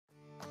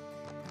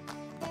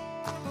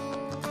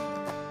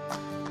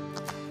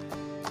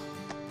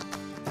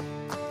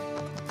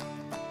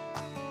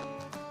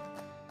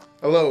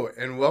Hello,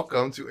 and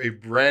welcome to a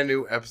brand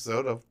new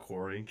episode of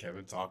Corey and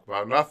Kevin Talk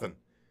About Nothing.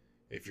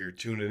 If you're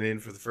tuning in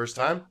for the first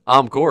time,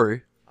 I'm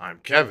Corey. I'm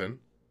Kevin,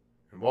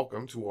 and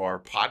welcome to our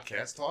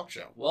podcast talk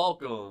show.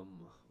 Welcome.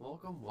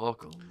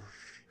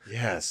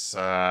 Yes,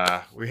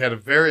 we had a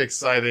very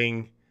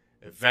exciting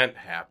event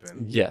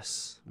happen.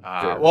 Yes.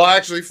 Well,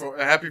 actually,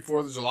 happy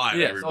 4th of July,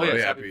 yes. everybody.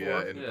 Yes. Happy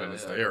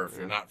Independence Day, or if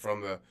you're not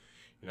from the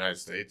United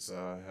States,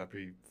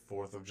 happy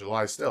 4th of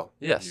July still.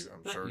 Yes.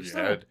 I'm sure you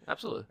had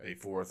absolutely a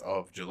 4th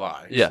of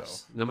July.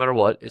 Yes. So. No matter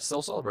what, it's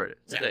still celebrated.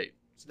 It's a date.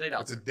 It's a date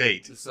out. It's a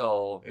date.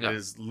 So it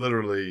is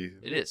literally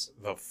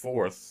the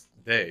 4th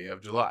day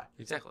of July.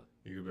 Exactly.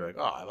 You could be like,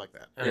 oh, I like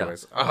that.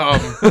 Anyways,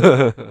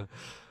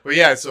 but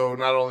yeah, so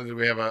not only did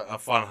we have a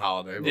fun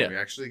holiday, but we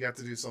actually got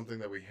to do something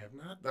that we have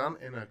not done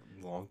in a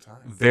long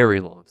time. Very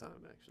long time,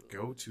 actually.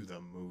 Go to the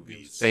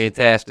movies.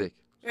 Fantastic.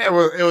 Yeah,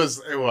 well, it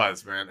was,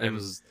 man. It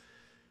was.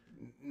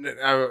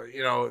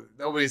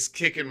 Nobody's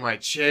kicking my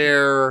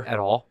chair At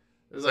all.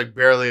 There's like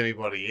barely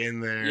anybody in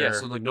there. Yeah,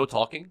 so like no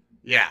talking.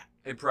 Yeah.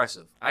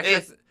 Impressive. I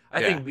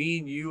think me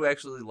and you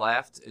actually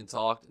laughed and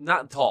talked.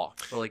 Not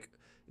talked, but like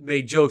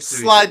made jokes.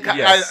 Slide.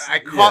 I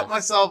caught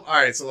myself. All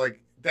right, so like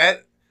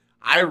that,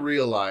 I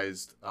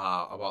realized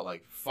about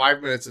like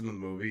 5 minutes into the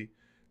movie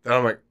that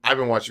I'm like, I've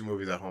been watching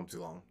movies at home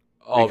too long.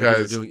 Oh,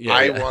 because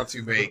I want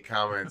to make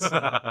comments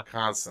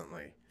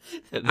constantly.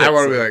 I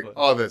want to be like,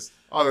 all this.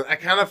 I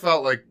kind of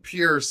felt like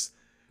Pierce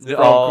from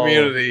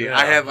Community. Yeah.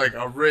 I had like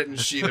a written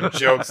sheet of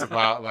jokes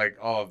about like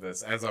all of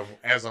this as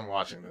I'm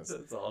watching this.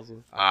 That's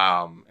awesome.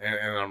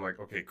 And I'm like,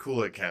 okay,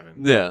 cool it, Kevin.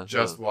 Yeah.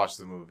 Just watch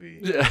the movie.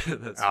 Yeah.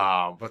 That's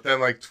but then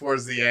like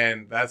towards the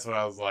end, that's when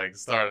I was like,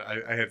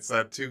 I had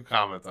said 2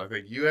 comments. I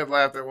think you had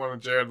laughed at one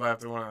and Jared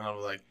laughed at one, and I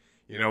was like,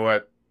 you know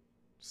what?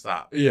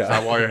 Stop. Yeah.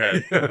 Stop while you're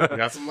ahead. You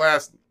got some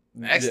laughs.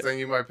 Next thing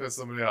you might piss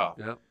somebody off.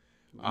 Yeah.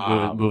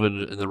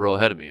 Moving in the row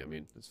ahead of me. I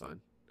mean, it's fine.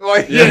 Well,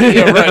 right.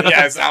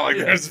 Yeah, it's not like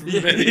there's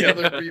many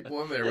other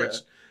people in there,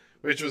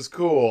 which was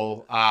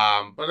cool.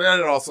 But then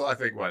it also, I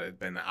think, it had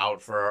been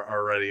out for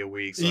already a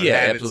week. So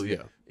absolutely.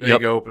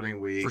 Big opening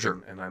week. For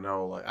sure. And I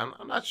know, like,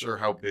 I'm not sure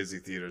how busy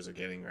theaters are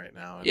getting right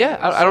now.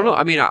 I don't know.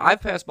 I mean,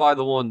 I've passed by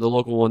the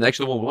local one,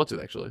 actually the one we went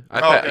to, actually.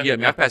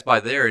 I've passed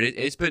by there, and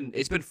it's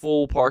been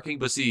full parking.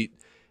 But see,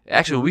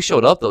 actually, when we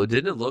showed up, though,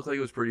 didn't it look like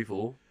it was pretty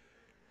full?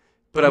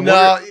 But I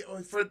wonder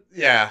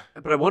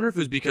if it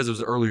was because it was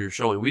an earlier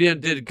showing. We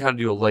did kind of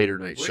do a later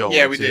night showing.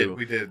 Yeah, we did.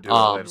 We did do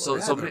a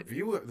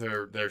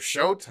later their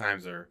show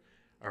times are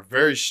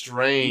very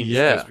strange.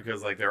 Yeah. Just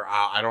because like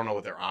I don't know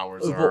what their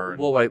hours are.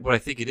 Well, what I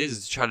think it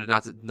is trying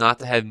to not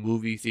to have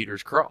movie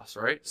theaters cross,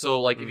 right? So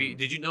like,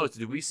 did you notice?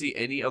 Did we see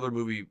any other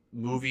movie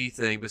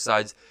thing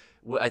besides?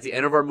 At the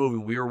end of our movie,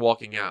 when we were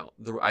walking out,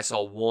 I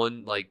saw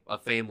one, like, a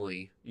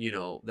family,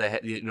 that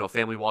had, a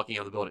family walking out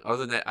of the building. Other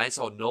than that, I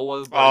saw no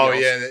other.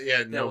 Nobody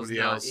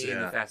else.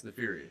 In the Fast and the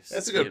Furious.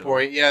 That's a good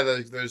point. Yeah,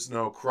 there's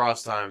no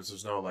cross times.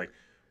 There's no, like,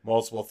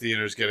 multiple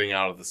theaters getting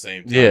out at the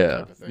same time. Yeah.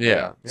 Type of thing.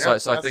 Yeah. So I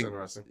think.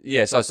 Interesting.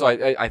 Yeah. So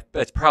I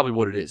that's probably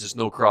what it is. Just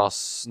no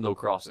crossing.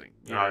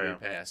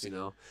 Pass.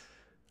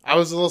 I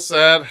was a little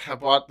sad. I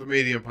bought the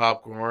medium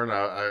popcorn.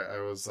 I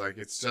was like,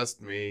 it's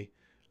just me.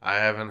 I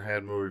haven't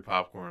had movie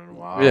popcorn in a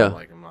while. Yeah.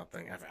 Like, I'm not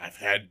thinking. I've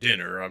had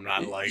dinner. I'm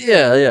not like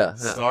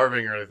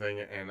starving or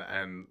anything.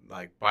 And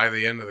like by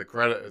the end of the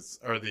credits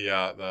or the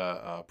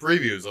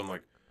previews, I'm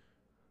like,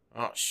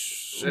 oh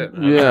shit.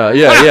 Yeah.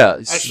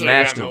 I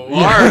Smashed them.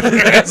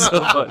 That's so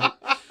funny.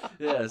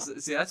 Yeah.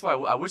 See, that's why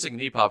I wish I could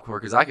eat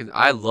popcorn because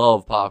I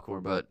love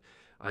popcorn, but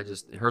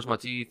it hurts my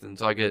teeth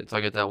until I get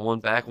that one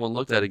back one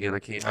looked at again. I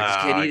just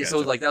can't eat it. So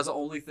like that's the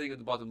only thing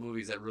about the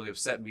movies that really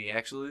upset me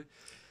actually.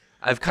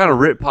 I've kind of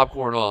ripped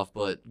popcorn off,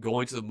 but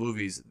going to the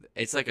movies,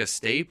 it's like a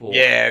staple.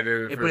 Yeah,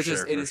 dude. But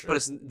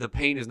the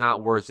pain is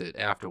not worth it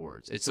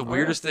afterwards. It's the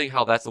weirdest thing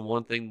how that's the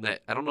one thing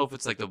that I don't know if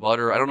it's like the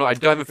butter. I don't know. I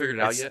haven't figured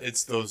it out yet.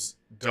 It's those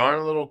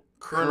darn little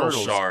kernel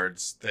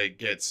shards that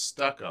get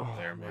stuck up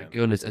there, man. Oh my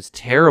goodness, it's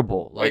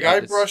terrible. Like I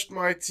brushed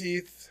my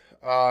teeth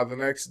the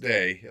next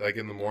day, like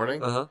in the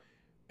morning,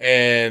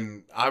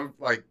 and I'm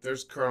like,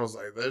 there's kernels,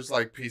 there's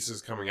like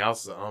pieces coming out.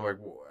 So I'm like,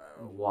 wow.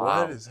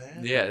 What is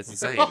that? Yeah, it's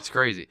insane. It's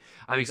crazy.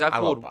 I mean, I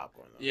love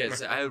popcorn. Though. Yeah,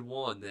 I had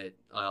one that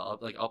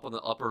up on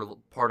the upper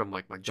part of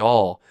my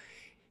jaw,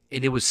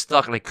 and it was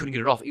stuck, and I couldn't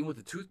get it off, even with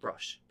the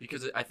toothbrush,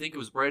 because I think it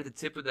was right at the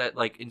tip of that,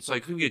 like, and so I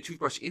couldn't get a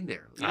toothbrush in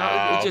there.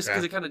 It just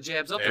because it kind of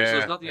jabs up there, so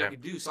there's nothing I can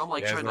do. So I'm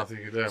like trying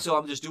to. So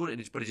I'm just doing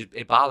it, but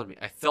it bothered me.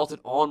 I felt it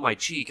on my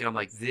cheek, and I'm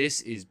like,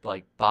 this is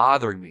like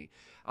bothering me.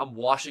 I'm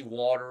washing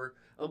water.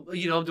 I'm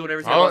doing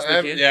everything I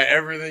possibly can. Yeah,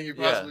 everything you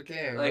possibly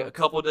can. Like a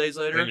couple of days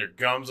later. And your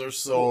gums are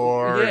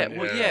sore.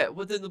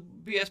 Well, then the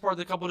BS part,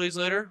 a couple of days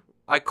later,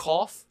 I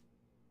cough.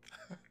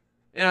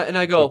 And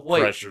I go,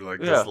 wait. Pressure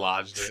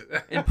dislodged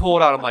it. And pull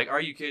it out. I'm like, are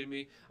you kidding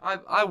me?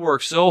 I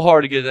worked so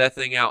hard to get that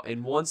thing out,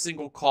 and one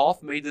single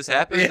cough made this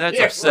happen? That's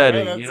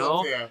upsetting,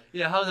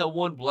 Yeah, how did that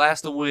one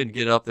blast of wind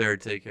get up there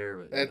and take care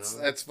of it?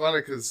 That's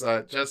funny because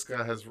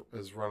Jessica has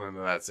run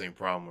into that same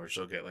problem where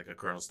she'll get like a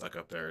kernel stuck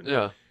up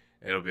there.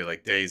 And it'll be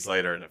like days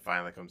later, and it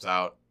finally comes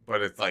out,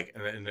 but it's like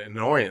an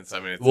annoyance. I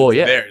mean, it's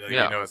there. Like, you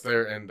know, it's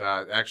there. And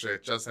actually,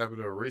 it just happened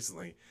to her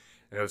recently.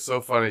 And it was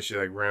so funny. She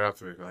like ran up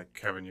to me like,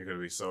 "Kevin, you're gonna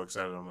be so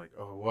excited." I'm like,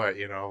 "Oh, what?"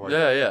 You know? Like,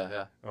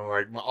 yeah. I'm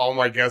like, all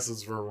my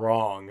guesses were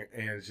wrong,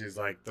 and she's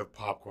like, "The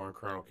popcorn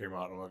kernel came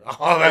out." I'm like,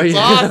 "Oh, that's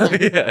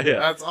awesome! yeah,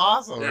 that's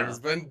awesome! Yeah. It's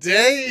been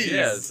days."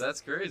 Yes,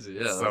 that's crazy.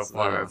 Yeah, it's so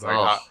funny. It's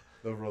like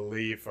the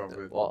relief of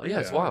it. Well,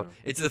 yeah, it's wild.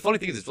 It's the funny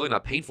thing is it's really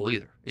not painful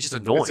either. It's just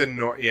annoying. It's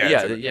annoying.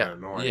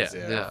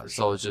 Yeah. So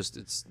sure. It's just.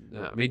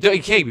 I mean,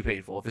 it can be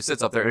painful if it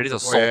sits up there. It is a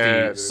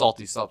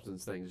salty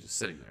substance thing just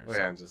sitting there.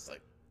 Well, I'm just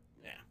like,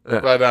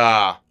 But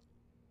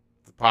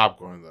the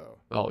popcorn though.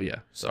 Oh yeah,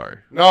 sorry.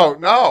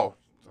 No.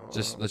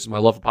 Just my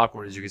love for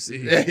popcorn, as you can see.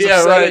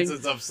 Yeah, right.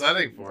 It's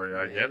upsetting for you.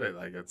 I get it.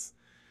 Like it's.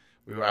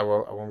 I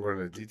won't go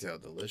into detail.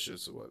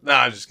 Delicious or what? No,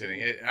 I'm just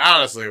kidding.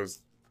 Honestly, it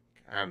was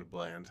kind of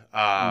bland.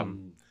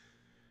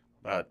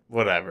 But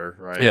whatever,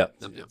 right? Yeah.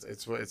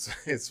 It's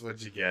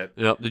what you get.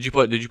 Yeah. Did you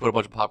put a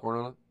bunch of popcorn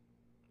on it?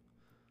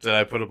 Did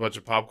I put a bunch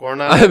of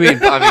popcorn on it? I mean,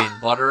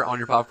 butter on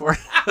your popcorn.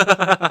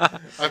 I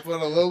put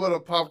a little bit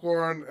of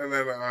popcorn, and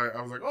then I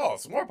was like, "Oh,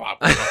 some more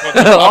popcorn." I put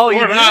the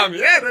popcorn on.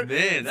 Yeah,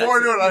 man. Before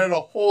I knew it, I had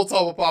a whole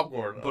tub of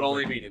popcorn. But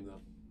only medium though.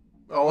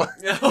 Oh,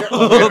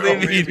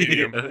 only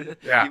medium.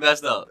 Yeah, you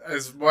messed up.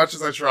 As much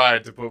as I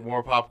tried to put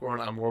more popcorn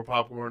on more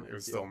popcorn, it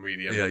was still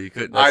medium. Yeah, you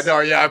couldn't. I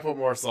know. Yeah, I put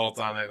more salt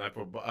on it, and I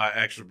put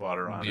extra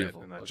butter on it,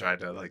 and I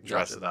tried to like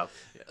dress it up.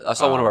 I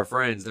saw one of our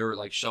friends. They were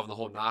like shoving the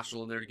whole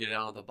nostril in there to get it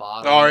out at the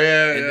bottom. Oh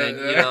yeah, and then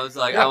you know, it's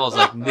like I was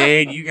like,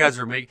 man, you guys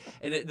are making.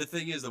 And the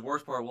thing is, the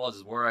worst part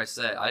is where I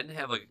sat. I didn't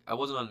have like I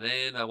wasn't on an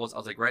end. I was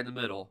like right in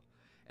the middle.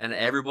 And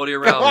everybody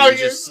around me was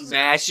just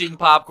smashing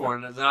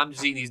popcorn, and then I'm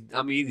just eating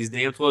these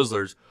damn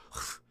Twizzlers.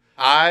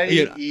 I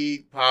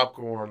eat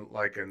popcorn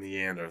like a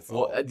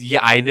Neanderthal. Well, yeah,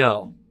 I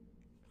know.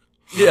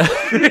 Yeah,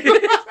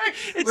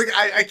 like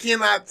I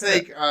cannot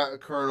take a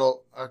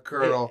kernel.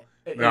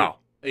 No,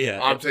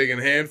 yeah, I'm taking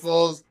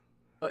handfuls,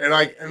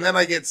 and then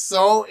I get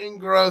so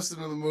engrossed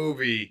into the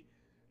movie.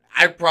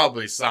 I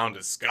probably sound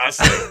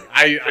disgusting.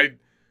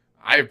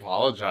 I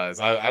apologize.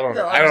 I don't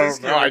know.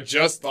 I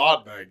just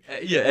thought like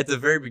at the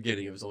very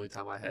beginning, it was the only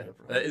time I had it.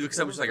 Because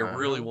I was like, I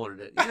really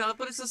wanted it,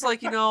 But it's just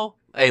like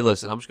hey,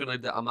 listen, I'm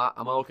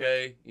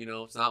okay.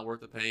 It's not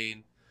worth the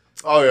pain.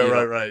 Oh yeah,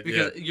 right.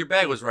 Because your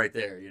bag was right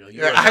there. You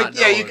could have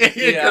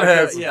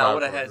had some popcorn. I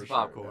would have had some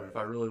popcorn if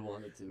I really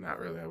wanted to. Not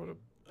really. I would have.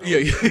 Yeah,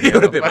 you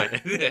would have been my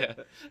yeah.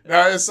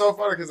 No, it's so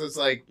funny because it's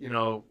like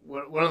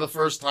one of the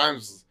first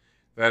times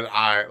that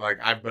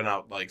I've been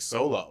out like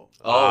solo.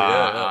 Oh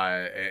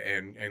yeah.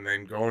 And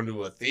then going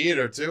to a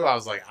theater too. I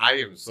was like, I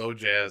am so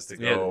jazzed to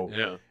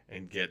go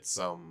and get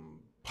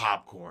some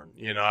popcorn.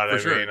 You know what I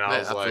mean? I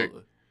was like,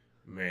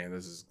 man,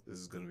 this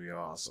is gonna be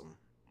awesome.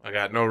 I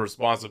got no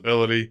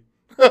responsibility.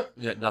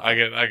 Yeah,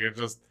 nothing. I could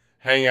just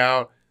hang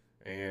out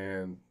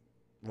and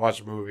watch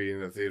a movie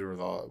in the theater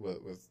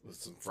with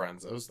some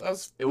friends. It was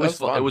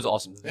fun. It was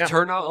awesome. The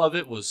turnout of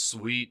it was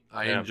sweet.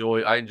 I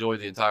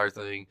enjoyed the entire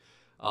thing.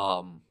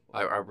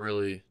 I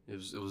really it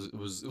was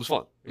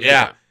fun.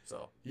 It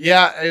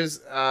was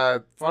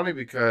funny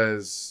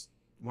because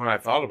when I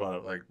thought about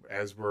it, like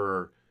as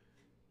we're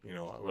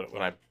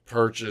when I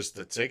purchased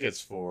the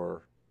tickets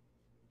for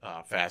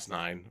Fast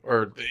 9,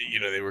 or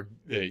they were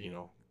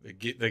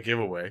the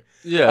giveaway.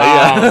 It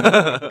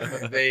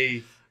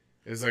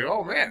was like,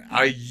 oh man,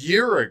 a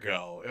year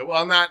ago.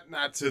 Well,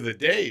 not to the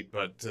date,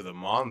 but to the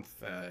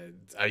month.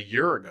 A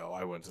year ago,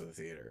 I went to the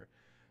theater.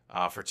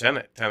 For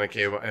Tenet. Tenet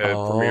came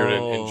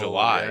premiered in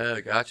July.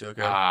 Yeah, gotcha.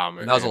 Okay.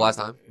 And that was the last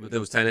time. It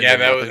was Tenet. Yeah,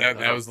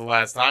 that was the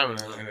last time,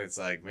 and it's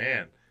like,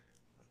 man,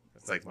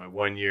 it's like my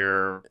 1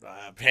 year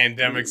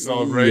pandemic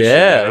celebration.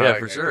 Yeah,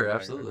 for sure,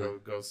 absolutely.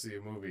 Go see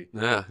a movie.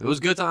 Yeah, it was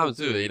a good time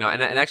too.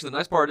 And actually, the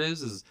nice part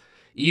is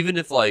even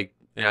if I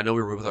know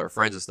we were with our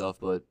friends and stuff,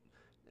 but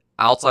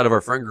outside of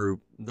our friend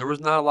group, there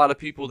was not a lot of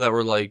people that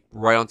were like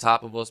right on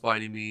top of us by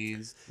any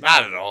means.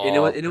 Not at all. And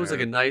it was like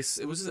a nice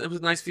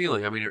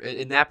feeling. I mean,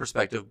 in that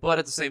perspective. But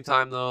at the same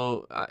time,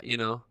 though, I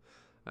do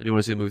want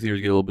to see the movie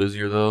theaters get a little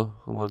busier, though.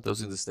 I want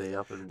those things to stay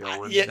up and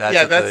going.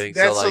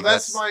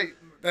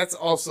 That's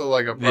also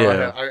like a problem.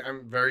 Yeah.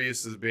 I'm very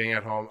used to being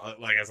at home.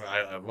 Like I said,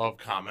 I love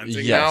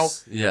commenting now.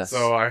 Yes.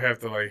 So I have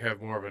to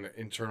have more of an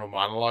internal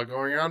monologue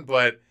going on.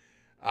 But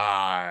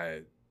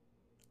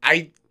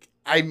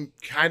I'm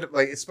kind of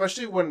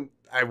especially when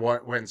I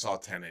went and saw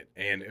Tenet,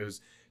 and it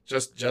was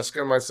just Jessica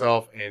and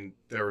myself, and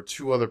there were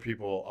two other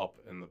people up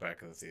in the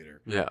back of the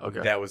theater. Yeah, okay.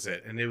 That was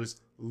it. And it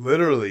was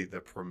literally the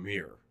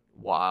premiere.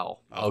 Wow.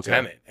 Of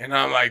Tenet. And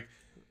I'm like,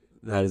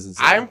 that is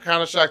insane. I'm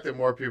kind of shocked that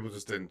more people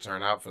just didn't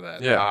turn out for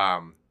that.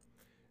 Yeah.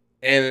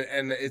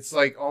 And it's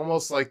like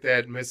almost like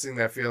that, missing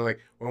that feeling.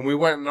 Like when we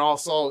went and all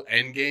saw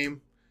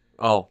Endgame.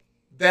 Oh.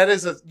 That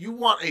is you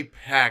want a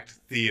packed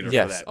theater for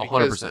that. Yes,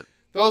 100%.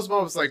 Those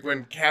moments, like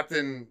when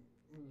Captain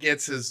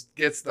gets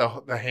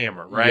the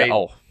hammer, right?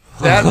 Yeah,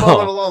 that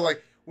moment alone,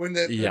 like when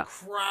the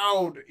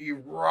crowd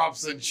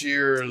erupts and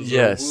cheers, and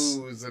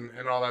boos, and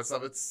all that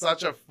stuff. It's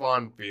such a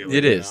fun feeling.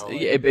 It is.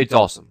 It's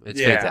awesome.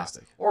 It's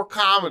fantastic. Or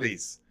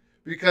comedies.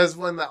 Because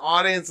when the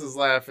audience is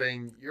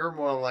laughing, you're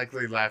more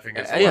likely laughing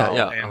as well.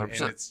 Yeah, and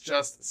it's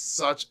just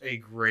such a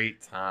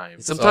great time.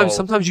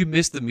 Sometimes you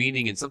miss the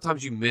meaning, and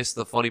sometimes you miss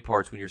the funny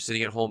parts when you're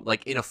sitting at home,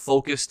 like in a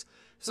focused.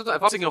 Sometimes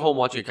if I'm sitting at home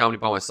watching a comedy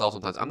by myself,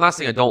 sometimes I'm not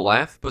saying I don't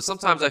laugh, but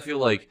sometimes I feel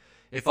like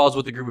if I was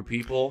with a group of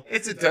people,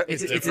 it's a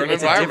different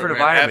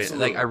environment.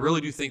 Like I really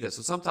do think that.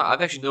 So sometimes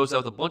I've actually noticed that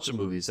with a bunch of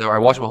movies. So I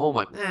watch them at home,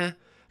 I'm like,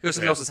 go to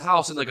somebody else's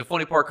house, and like a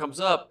funny part comes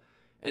up,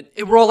 and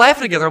we're all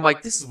laughing together. I'm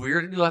like, this is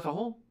weird. Didn't you laugh at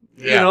home?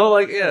 Yeah. You know,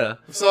 like, yeah.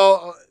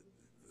 So,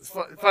 it's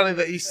funny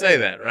that you say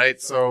that, right?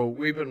 So,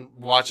 we've been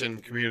watching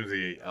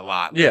Community a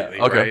lot lately,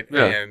 right?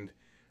 Yeah. And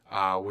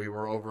we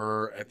were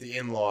over at the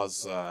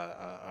in-laws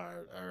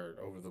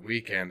over the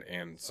weekend,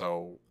 and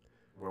so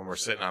when we're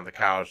sitting on the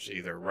couch,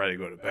 either ready to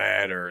go to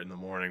bed or in the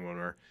morning when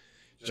we're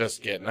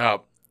just getting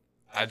up,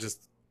 I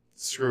just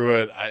screw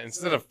it.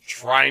 Instead of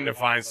trying to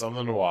find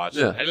something to watch,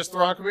 I just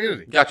throw on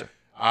Community. Gotcha.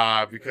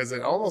 Because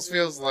it almost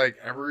feels like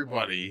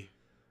everybody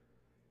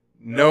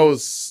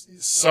knows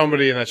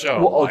somebody in that show.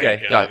 Well,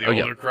 okay, the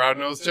older crowd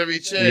knows Chevy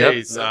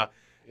Chase. Yep.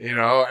 You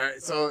know,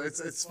 so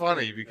it's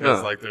funny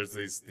because like there's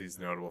these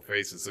notable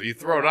faces. So you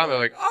throw it on, they're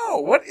like, "Oh,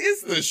 what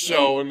is this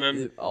show?" And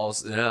then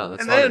also,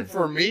 that's then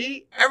for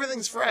me,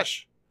 everything's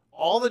fresh.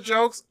 All the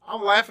jokes,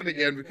 I'm laughing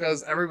again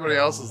because everybody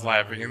else is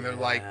laughing, and they're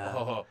like,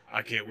 "Oh,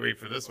 I can't wait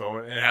for this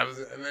moment." And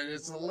then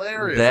it's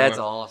hilarious. That's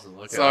awesome.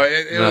 Okay. So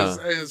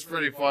it was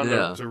pretty fun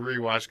to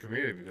rewatch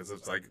Community because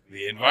it's like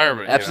the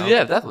environment. Absolutely,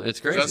 yeah, definitely,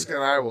 it's crazy. Jessica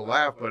and I will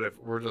laugh, but if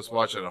we're just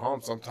watching at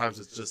home, sometimes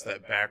it's just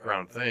that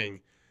background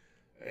thing.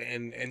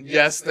 And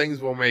yes, things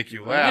will make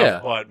you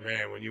laugh, but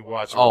man, when you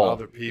watch it with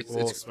other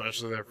people,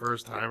 especially their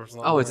first time or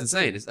something. Oh, it's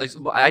insane.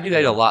 I do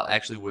that a lot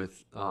actually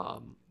with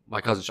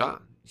my cousin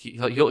Sean. He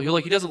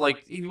doesn't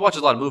like, he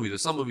watches a lot of movies.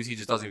 There's some movies he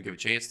just doesn't even give a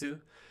chance to.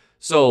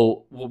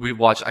 So what we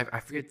watch, I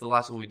forget the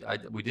last one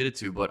we did it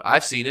to, but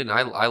I've seen it and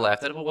I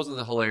laughed at it. But it wasn't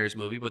a hilarious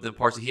movie. But then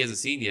parts that he hasn't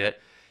seen yet,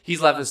 he's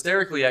laughing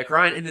hysterically at,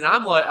 crying, and then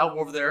I'm like out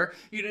over there.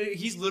 You know,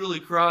 he's literally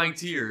crying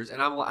tears,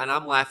 and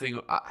I'm laughing.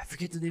 I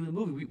forget the name of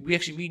the movie. We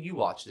actually, me and you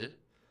watched it.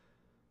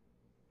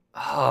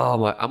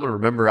 Oh, I'm gonna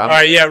remember. All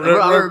right, yeah,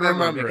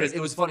 remember because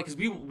it was funny because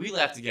we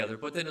laughed together.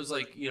 But then it was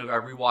like, you know, I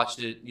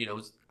rewatched it. You know, it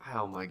was,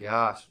 oh my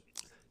gosh.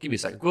 Give me a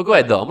second. Well, go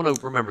ahead though. I'm gonna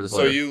remember this.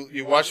 So later.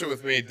 you watched it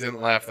with me,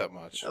 didn't laugh that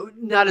much.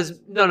 Not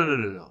as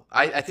no.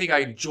 I think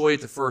I enjoyed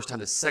it the first time.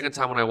 The second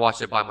time when I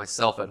watched it by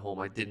myself at home,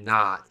 I did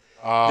not.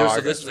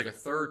 This was like a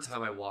third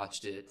time I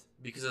watched it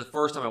because the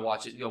first time I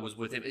watched it, you know, was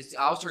with him.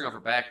 I was turning off for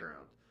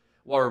background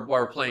while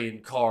we're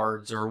playing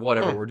cards or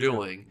whatever we're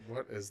doing.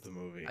 What is the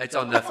movie? It's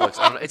on Netflix.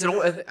 I don't know. It's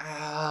an.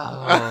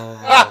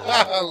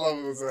 I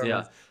love this.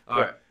 Yeah.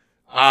 All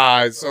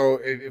right. So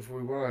if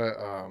we want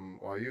to,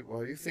 while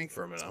you think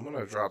for a minute, I'm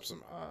gonna drop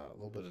some a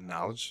little bit of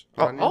knowledge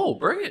on you. Oh,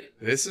 bring it!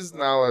 This is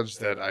knowledge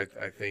that I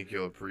think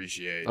you'll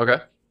appreciate. Okay.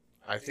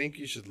 I Think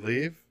You Should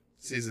Leave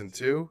season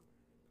 2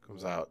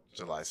 comes out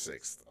July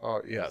 6th.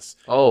 Oh yes.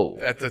 Oh.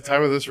 At the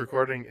time of this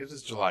recording, it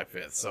is July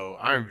 5th, so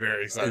I'm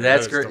very excited.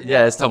 That's great.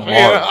 Yeah, it's tomorrow.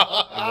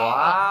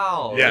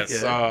 Wow. Yes.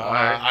 Okay.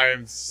 I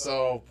am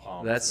so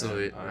pumped. That's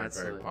sweet. I'm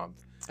very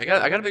pumped. I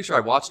got to make sure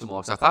I watched them all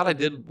because I thought I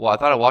did. Well, I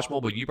thought I watched them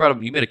all, but you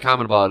made a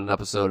comment about an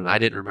episode and I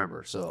didn't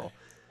remember. So,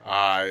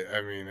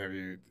 I mean, have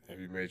you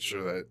made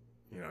sure that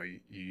you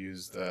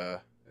used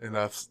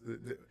enough?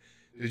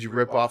 Did you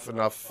rip off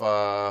enough?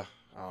 Oh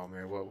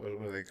man, what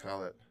do they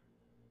call it?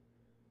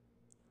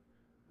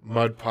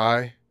 Mud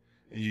pie.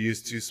 You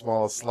used too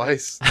small a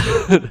slice.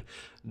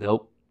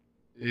 Nope.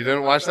 You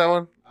didn't watch that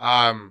one?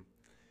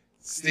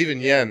 Stephen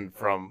Yen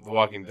from The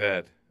Walking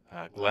Dead.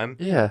 Glenn?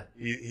 Yeah.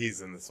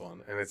 He's in this one,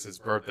 and it's his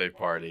birthday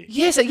party.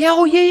 Yes, yeah,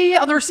 oh, yeah,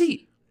 on the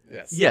receipt.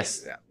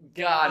 Yes. Yeah.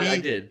 God, I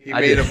did. He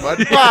made a mud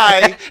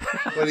pie,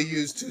 but he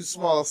used too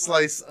small a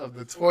slice of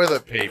the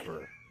toilet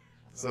paper.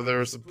 So there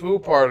were some poo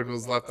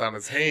particles left on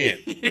his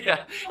hand.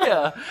 Yeah.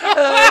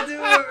 I do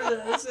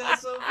remember that.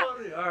 That's so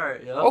funny. All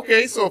right, yeah.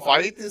 Okay, so if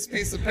I eat this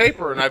piece of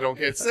paper and I don't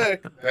get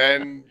sick,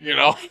 then,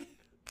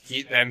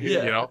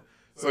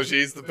 So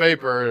she eats the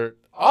paper.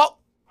 Oh,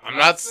 I'm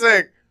not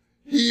sick.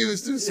 He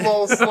used too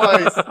small a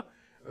slice.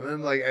 And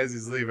then, like, as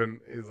he's leaving,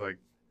 he's like,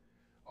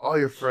 all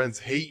your friends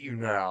hate you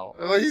now.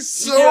 And, like, he's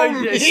so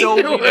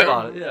mean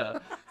about it, yeah.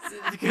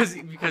 because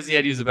he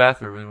had to use the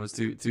bathroom and it was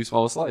too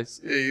small a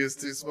slice. Yeah, he used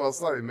too small a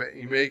slice.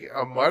 You make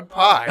a mud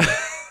pie.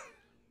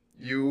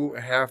 You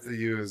have to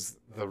use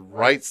the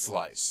right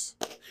slice.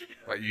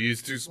 But you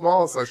use too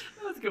small a slice.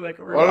 Let's go back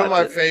and One of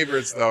my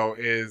favorites, though,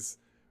 is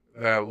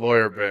that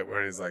lawyer bit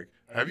where he's like,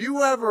 have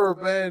you ever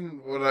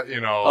been, and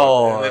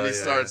then he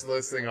starts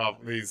listing off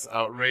these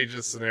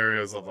outrageous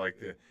scenarios of like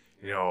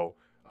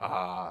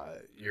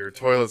your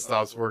toilet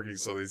stops working,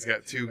 so he's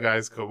got two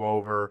guys come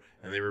over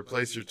and they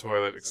replace your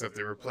toilet, except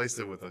they replaced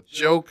it with a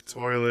joke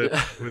toilet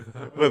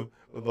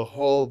with a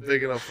hole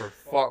big enough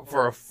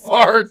for a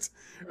fart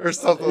or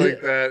something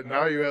like that.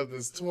 Now you have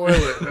this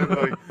toilet,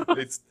 and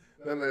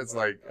it's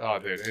like, oh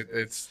dude,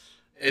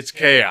 it's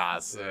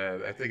chaos.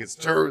 I think it's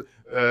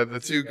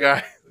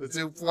the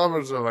two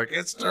plumbers are like,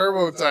 it's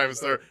turbo time.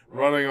 Start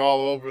running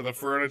all over the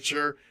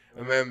furniture.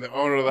 And then the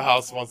owner of the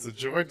house wants to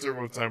join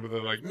Turbo Time, but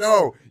they're like,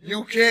 no,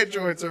 you can't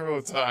join Turbo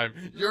Time.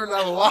 You're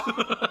not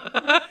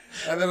allowed.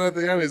 And then at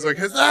the end, he's like,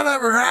 has that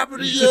ever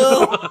happened to you?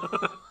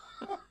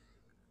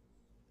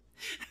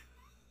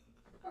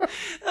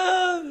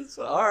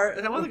 All right.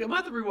 I'm going to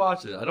have to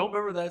rewatch it. I don't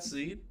remember that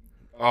scene.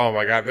 Oh,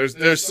 my God.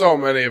 There's so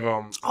many of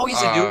them. Oh,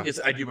 yes, I do. Yes,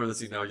 I do remember the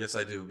scene now. Yes,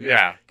 I do.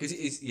 Yeah. Because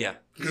he's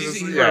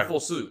wearing a full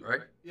suit,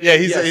 right? Yeah,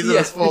 he's in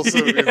his full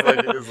suit. He's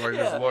like his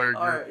lawyer.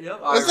 All right,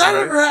 yep. Has that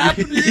ever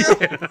happened to you?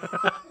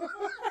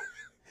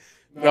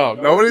 No,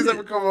 nobody's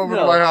ever come over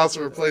to my house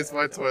and replaced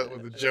my toilet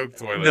with a joke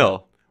toilet.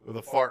 No. With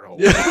a fart hole.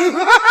 How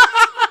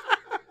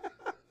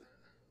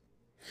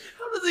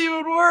does it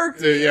even work?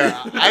 Dude,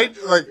 yeah.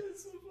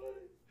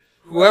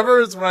 Whoever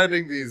is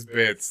writing these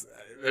bits,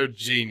 they're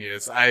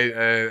genius.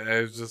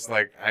 I was just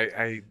like,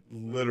 I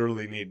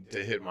literally need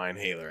to hit my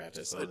inhaler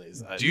after some of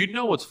these. Do you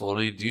know what's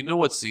funny? Do you know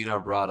what scene I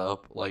brought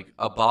up? Like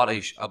about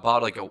a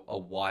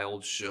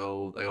wild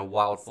show, like a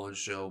wild fun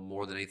show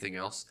more than anything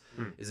else,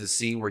 is a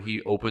scene where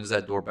he opens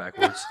that door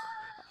backwards.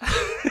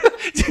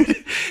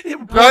 Dude,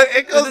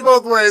 it goes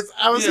both ways.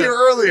 I was here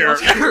earlier.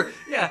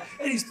 Yeah,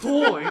 and he's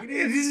pulling.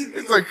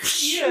 It's like,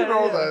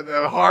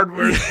 the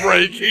hardware's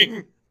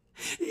breaking.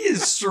 He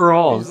is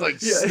strong. He's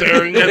like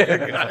staring at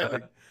the guy.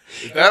 Like,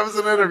 if that was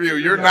an interview,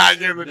 you're not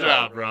getting the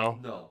job, bro.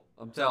 No,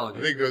 I'm telling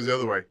you. I think it goes the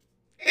other way.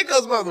 It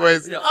goes both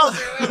ways. Yeah.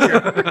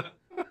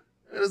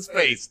 In his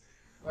face.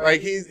 Like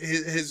he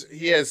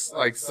has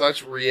like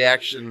such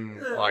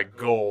reaction like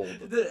gold.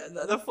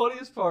 The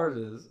funniest part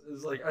is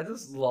like I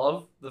just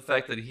love the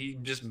fact that he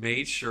just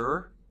made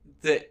sure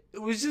that it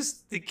was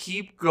just to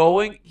keep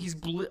going.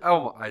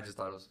 I just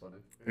thought it was funny.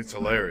 It's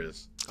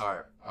hilarious. All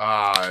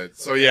right.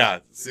 So yeah,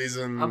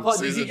 season 2.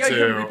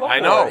 I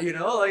know.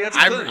 That's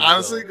I'm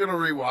honestly gonna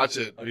rewatch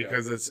it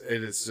because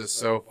it is just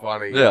so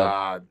funny.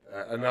 Yeah.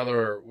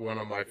 Another one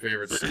of my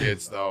favorite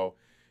skits though.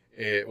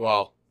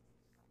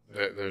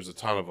 There's a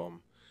ton of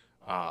them.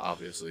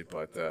 Obviously,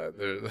 but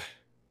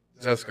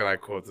Jessica and I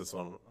quote this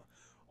one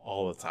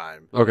all the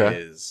time. Okay.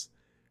 Is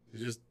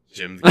just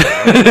Jim the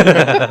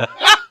camera.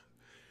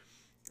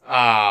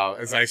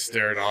 As I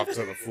stared off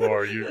to the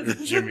floor, you're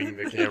jimming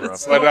the camera.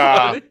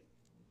 But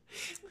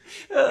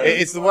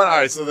it's the one. All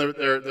right, so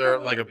they're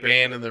like a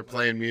band and they're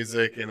playing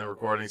music in the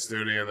recording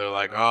studio, and they're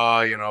like,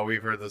 oh,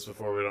 we've heard this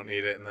before, we don't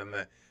need it. And then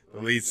the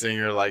lead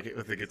singer, like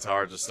with the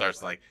guitar, just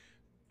starts like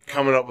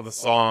coming up with a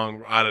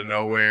song out of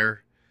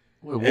nowhere.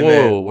 Whoa!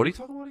 Then, what are you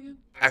talking about again?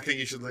 I Think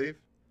You Should Leave.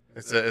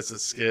 It's a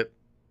skit.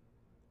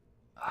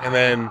 And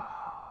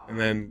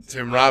then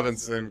Tim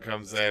Robinson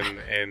comes in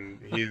and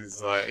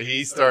he's like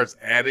he starts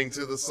adding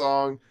to the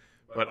song,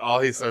 but all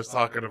he starts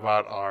talking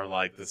about are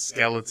like the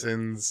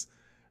skeletons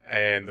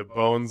and the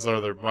bones are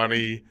their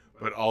money,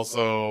 but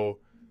also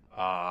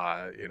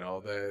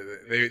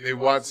they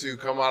want to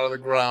come out of the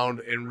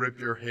ground and rip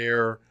your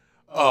hair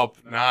up,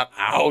 not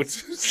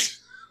out.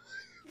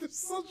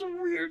 It's such a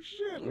weird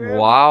shit, man.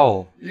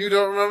 Wow. You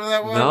don't remember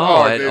that one?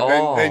 No, at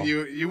all. Then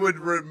you would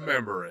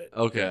remember it.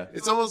 Okay.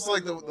 It's almost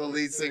like the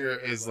lead singer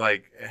is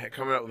like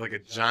coming up with like a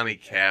Johnny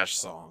Cash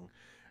song.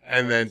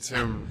 And then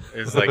Tim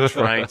is like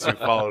trying to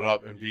follow it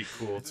up and be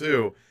cool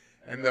too.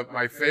 And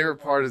my favorite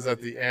part is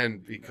at the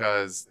end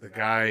because the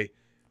guy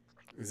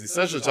is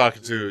essentially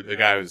talking to the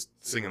guy who's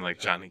singing like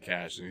Johnny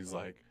Cash. And he's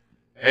like,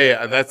 hey,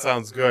 that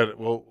sounds good.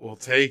 We'll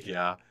take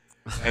ya.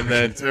 And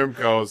then Tim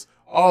goes,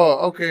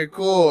 oh, okay,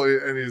 cool.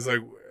 And he's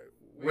like,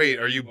 wait,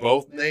 are you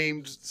both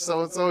named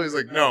so-and-so? He's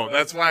like, no,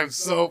 that's why I'm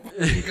so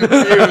confused.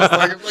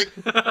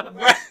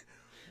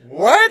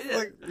 What?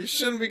 Like, you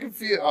shouldn't be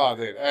confused. Oh,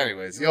 dude.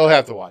 Anyways, you'll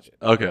have to watch it.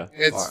 Okay.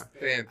 It's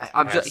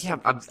fantastic.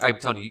 I'm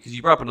telling you, because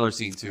you brought up another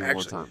scene, too,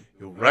 one time.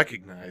 You'll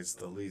recognize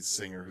the lead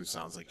singer who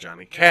sounds like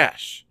Johnny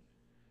Cash.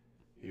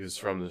 He was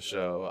from the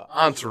show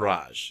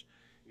Entourage.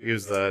 He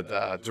was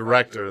the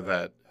director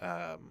that...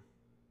 oh,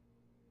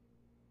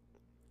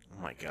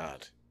 my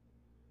God.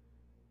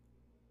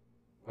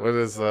 What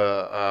is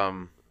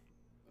the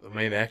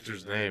main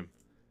actor's name?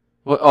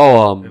 What?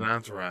 Oh, in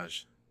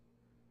Entourage.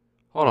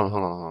 Hold on.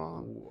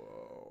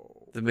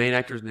 Whoa. The main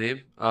actor's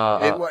name?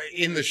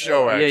 In the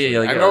show, actually. Yeah.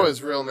 I know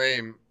his real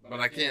name, but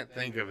I can't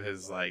think of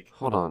his like.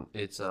 Hold on,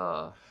 it's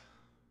Why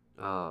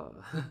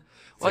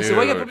you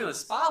gotta put me on the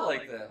spot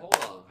like that? Hold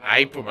on.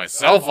 I put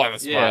myself on the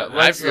spot. Yeah,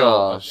 I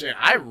feel ashamed.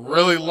 I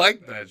really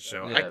liked that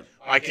show. Yeah.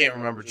 I can't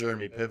remember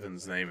Jeremy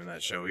Piven's name in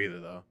that show either,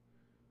 though.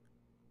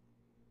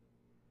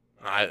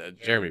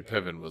 Jeremy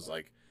Piven was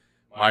like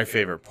my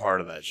favorite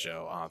part of that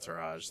show,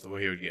 Entourage. The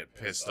way he would get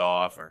pissed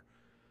off or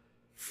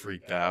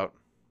freaked out.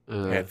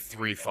 He had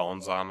 3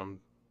 phones on him.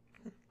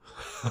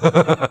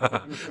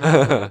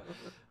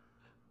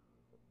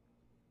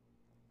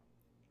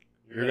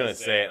 You're gonna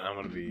say it, and I'm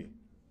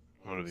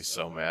gonna be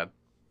so mad.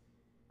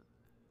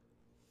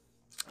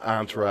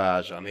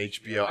 Entourage on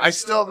HBO. I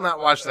still have not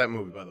watched that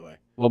movie, by the way.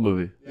 What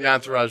movie? The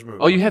Entourage movie.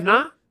 Oh, you have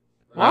not?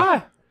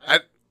 Why?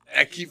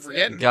 I keep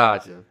forgetting.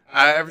 Gotcha.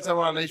 Every time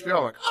I'm on HBO,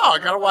 I'm like, oh, I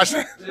gotta watch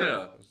that.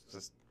 Yeah. It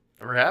just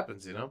never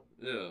happens,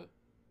 Yeah.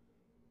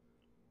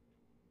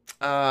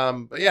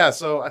 But yeah,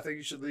 so I think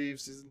you should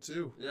leave season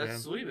 2. Yeah,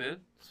 that's sweet, man.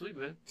 Sweet,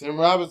 man. Tim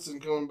Robinson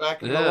coming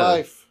back in my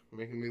life,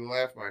 making me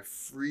laugh my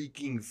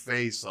freaking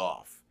face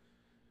off.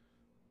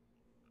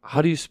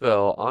 How do you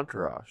spell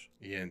Entourage?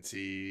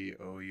 Entourage.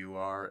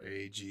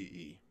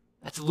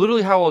 That's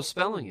literally how I was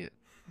spelling it.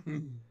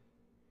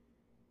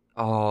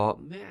 Oh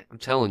man, I'm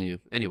telling you.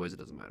 Anyways, it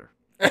doesn't matter.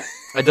 It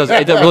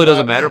really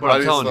doesn't matter. But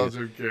I'm telling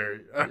you.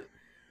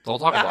 Don't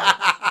talk about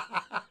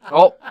it.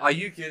 Oh, are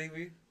you kidding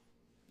me?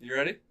 You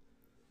ready?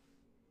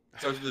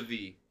 Starts with a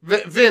V.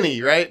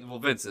 Vinny, right? Well,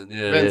 Vincent.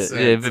 Yeah, Vincent.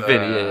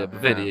 Yeah,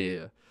 Vinny.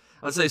 Yeah.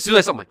 I'd say as soon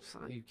as I'm like,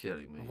 are you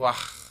kidding me? Wow.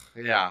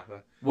 Yeah.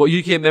 Well,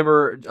 you can't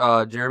remember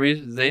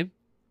Jeremy's name?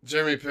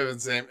 Jeremy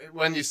Piven's name.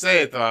 When you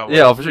say it, though, I will.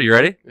 Yeah, for sure. You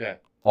ready? Yeah.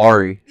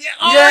 Ari. Yeah,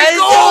 Ari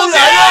Gold!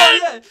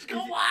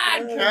 Come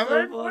on,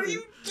 Kevin. So what are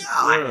you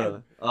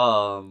doing? Yeah.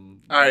 All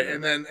right,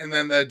 and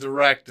then the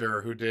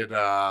director who did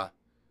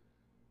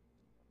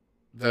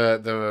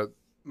the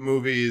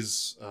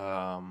movies.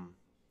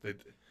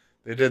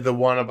 They did the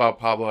one about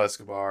Pablo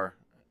Escobar,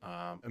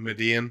 and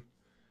Medellin.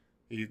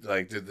 He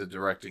did the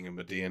directing in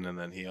Medellin, and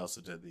then he also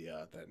did the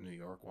that New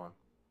York one.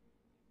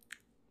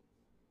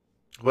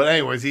 But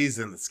anyways, he's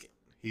in the skin.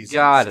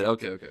 Got it.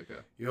 Okay.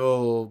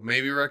 You'll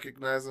maybe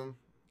recognize him.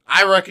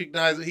 I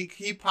recognize it.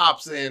 He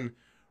pops in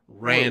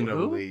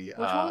randomly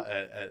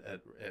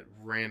at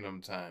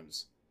random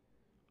times.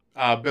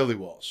 Billy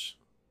Walsh.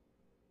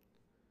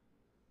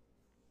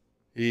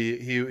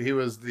 He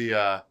was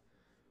the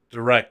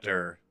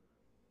director.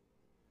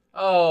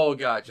 Oh,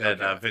 gotcha.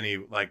 That Vinny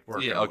worked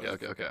with. Yeah.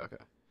 Okay.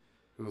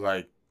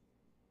 Who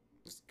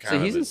So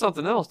he's in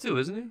something else too,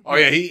 isn't he? Oh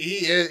yeah,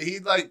 he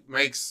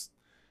makes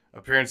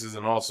appearances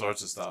in all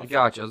sorts of stuff.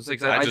 Gotcha.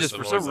 I just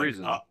for some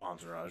reason.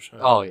 Entourage.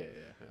 Oh yeah.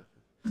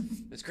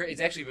 It's crazy.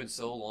 It's actually been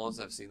so long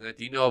since I've seen that.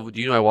 Do you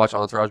know I watched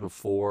Entourage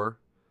before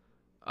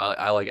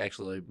I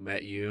actually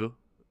met you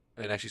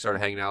and actually started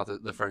hanging out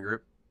with the friend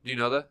group? Do you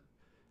know that?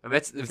 I mean,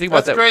 that's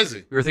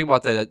crazy. We were thinking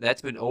about that.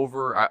 That's been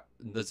over.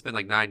 That's been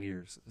 9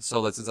 years.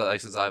 So that's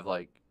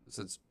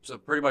so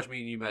pretty much me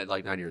and you met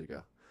 9 years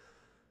ago.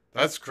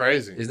 That's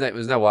crazy.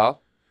 Isn't that wild?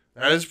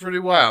 That is pretty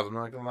wild. I'm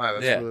not gonna lie.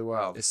 That's really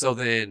wild. So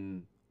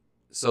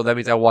that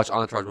means I watched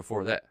Entourage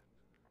before that.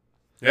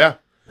 Yeah.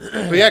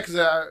 But yeah,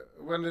 because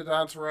when did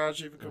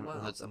Entourage even come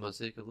out? I'm gonna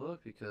take a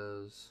look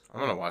because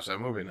I'm gonna watch that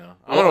movie now.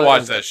 I'm gonna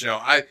watch that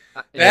show.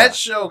 That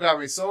show got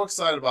me so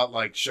excited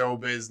about show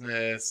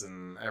business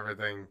and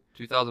everything.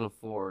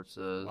 2004 it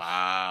says.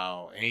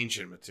 Wow,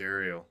 ancient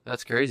material.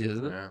 That's crazy,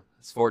 isn't it? Yeah.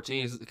 It's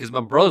 14 because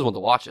my brothers wanted to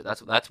watch it.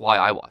 That's why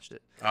I watched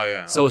it. Oh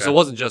yeah. So it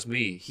wasn't just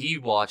me. He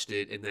watched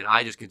it and then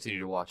I just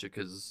continued to watch it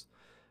because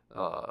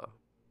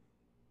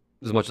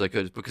as much as I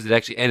could because it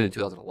actually ended in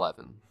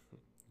 2011.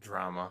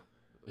 Drama.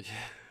 Yeah.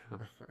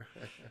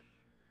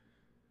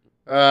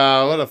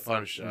 What a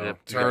fun show. Yeah,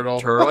 Turtle.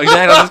 Exactly.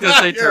 I was just gonna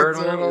say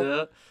Turtle.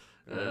 Turtle.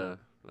 Yeah.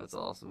 That's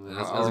awesome. Man.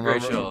 That's a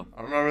great show.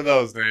 I remember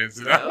those names.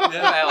 You know?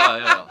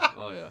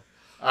 Oh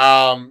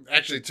yeah.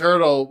 Actually,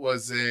 Turtle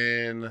was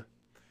in.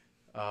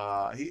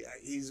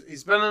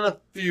 He's been in a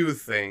few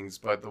things,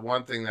 but the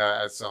one thing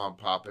that I saw him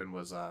pop in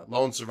was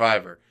Lone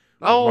Survivor.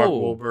 Oh, Mark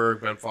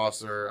Wahlberg, Ben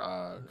Foster,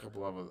 a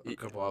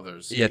couple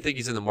others. Yeah, I think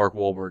he's in the Mark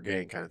Wahlberg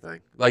gang kind of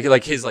thing.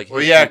 Like his.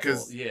 Well, yeah,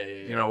 because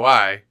you know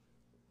why?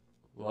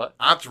 What?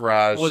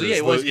 Entourage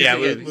is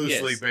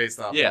loosely based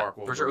off Mark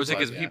Wahlberg. For sure. It was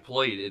because he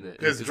played in it.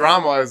 Because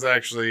Drama is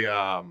actually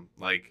not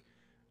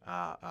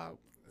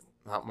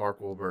Mark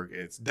Wahlberg.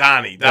 It's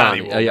Donnie.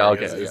 Donnie Wahlberg. Yeah,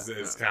 okay.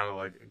 It's kind of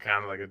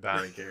like a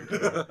Donnie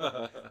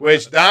character.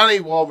 Which Donnie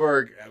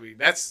Wahlberg, I mean,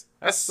 that's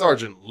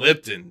Sergeant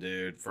Lipton,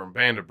 dude, from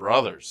Band of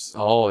Brothers.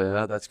 Oh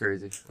yeah, that's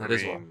crazy.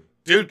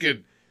 Dude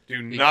could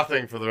do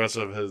nothing for the rest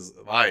of his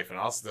life, and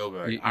I'll still be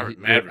like,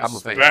 mad respect. I'm a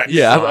fan.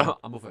 Yeah,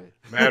 I'm a fan.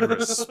 Mad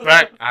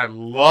respect. I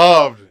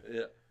loved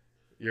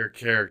your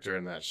character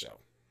in that show.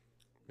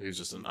 He was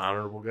just an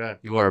honorable guy.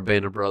 You are a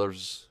Band of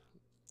Brothers.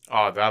 Oh,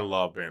 I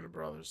love Band of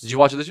Brothers. Did you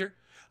watch it this year?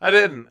 I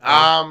didn't.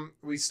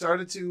 We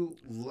started to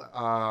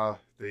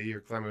the year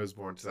Clemmy was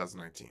born,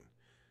 2019.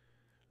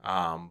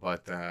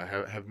 But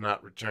have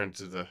not returned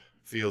to the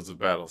fields of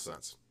battle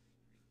since.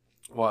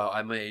 Well,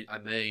 I may,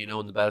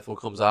 when the Battlefield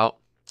comes out,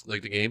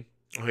 like the game.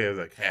 Oh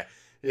yeah,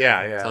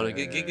 yeah. So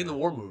get in the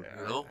war mood,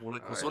 you know. When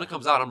it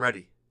comes out, I'm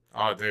ready.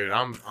 Oh, dude,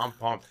 I'm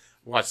pumped.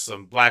 Watch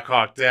some Black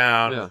Hawk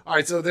Down. Yeah. All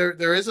right, so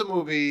there is a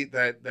movie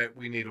that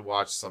we need to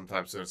watch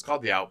sometime soon. It's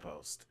called The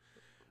Outpost.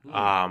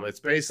 It's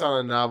based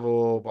on a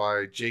novel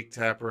by Jake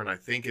Tapper, and I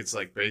think it's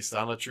based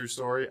on a true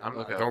story.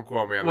 Don't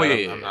quote me on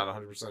that. I'm not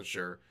 100%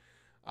 sure.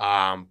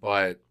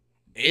 But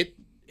it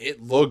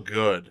looked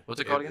good.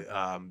 What's it called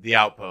again? The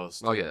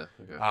Outpost. Oh yeah.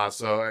 Okay.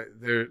 So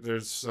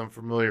there's some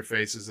familiar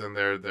faces in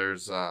there.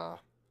 There's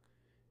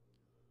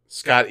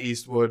Scott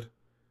Eastwood.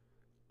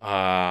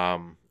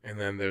 And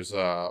then there's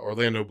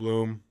Orlando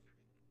Bloom.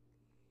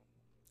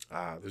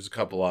 There's a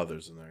couple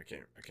others in there.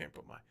 I can't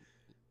put my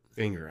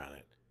finger on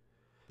it.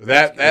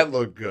 But that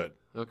looked good.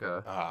 Okay.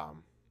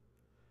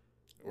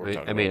 We're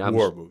talking about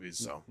war movies,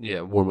 so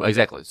yeah, war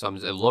exactly. So I'm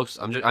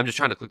just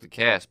trying to click the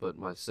cast, but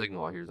my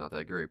signal out here is not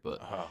that great.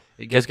 But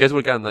guess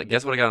what I got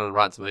on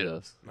Rotten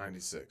Tomatoes?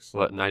 96.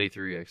 What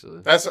 93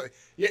 actually? That's what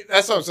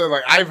I'm saying.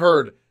 Like I've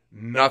heard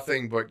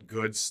nothing but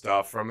good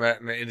stuff from that,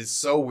 and it is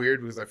so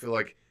weird because I feel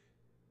like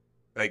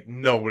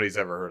nobody's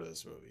ever heard of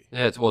this movie.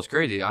 Yeah, it's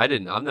crazy. I've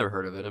never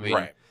heard of it. I mean,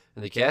 right.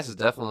 And the cast is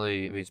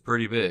definitely, it's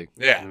pretty big.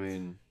 Yeah. I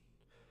mean,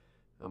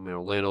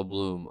 Orlando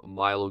Bloom,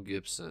 Milo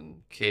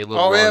Gibson, Caleb.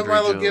 Oh yeah,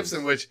 Milo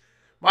Gibson. Which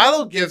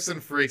Milo Gibson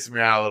freaks me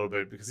out a little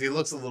bit because he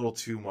looks a little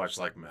too much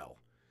like Mel.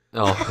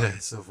 Oh,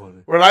 that's so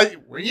funny.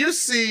 When you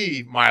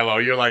see Milo,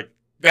 you're like,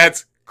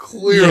 that's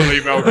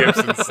clearly Mel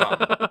Gibson's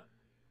son.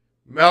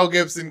 Mel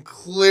Gibson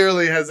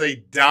clearly has a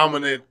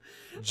dominant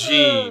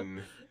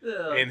gene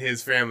in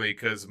his family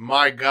because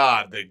my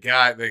God, the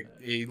guy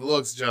he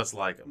looks just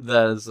like him.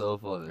 That is so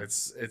funny.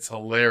 It's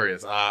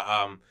hilarious.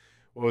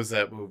 What was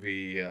that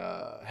movie?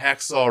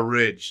 Hacksaw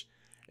Ridge.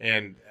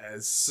 And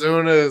as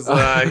soon as he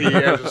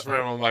enters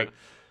from, I'm like,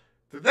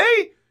 did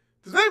they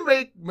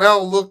make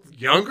Mel look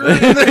younger in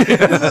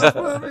this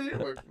movie?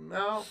 Like,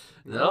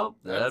 no,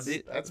 that'd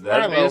be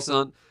his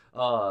son.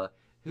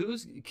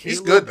 Who's Caleb? He's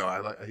good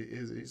though.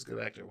 He's a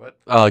good actor.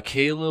 What?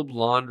 Caleb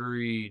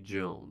Landry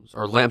Jones,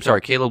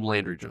 Caleb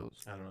Landry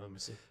Jones. I don't know. Let me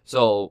see.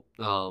 So,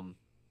 I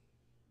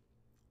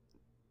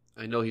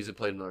know he's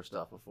played in other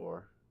stuff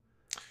before.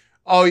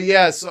 Oh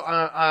yeah,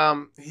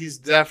 so he's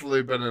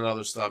definitely been in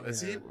other stuff.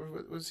 Is he?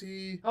 Was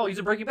he? Oh, he's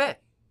in Breaking Bad.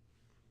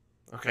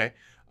 Okay,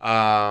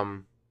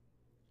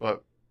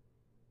 but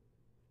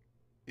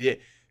yeah.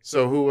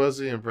 So who was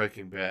he in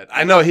Breaking Bad?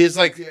 I know he's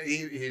like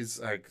he's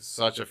like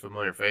such a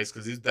familiar face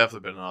because he's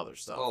definitely been in other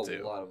stuff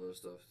too. A lot of other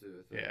stuff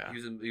too. Yeah, he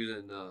was in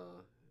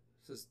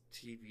this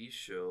TV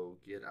show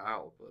Get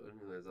Out, but I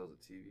didn't realize that was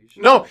a TV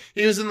show. No,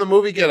 he was in the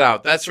movie Get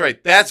Out. That's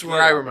right. That's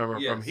where I remember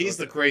him from. He's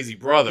the crazy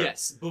brother.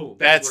 Yes, boom.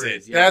 That's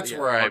it. That's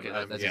where I. Okay,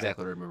 that's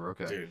exactly what I remember.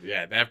 Okay, dude.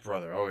 Yeah, that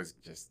brother always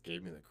just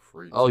gave me the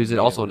creeps. Oh, he's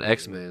also an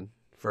X-Men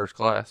First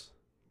Class.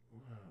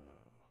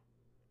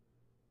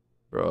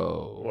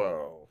 Bro.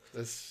 Whoa.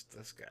 This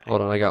guy.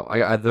 Hold on, I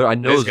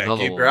know there's another one.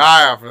 Keep your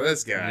eye out for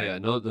this guy. Yeah, I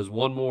know there's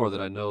one more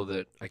that I know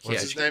that I can't.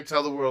 What's his name?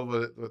 Tell the world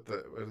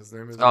what his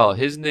name is. Oh,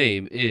 his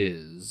name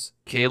is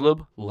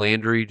Caleb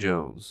Landry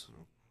Jones.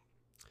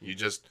 You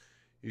just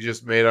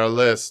made our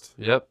list.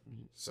 Yep.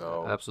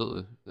 So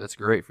absolutely, that's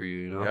great for you.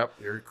 You know. Yep.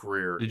 Your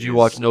career. Did you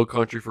watch No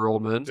Country for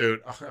Old Men?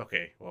 Dude.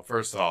 Okay. Well,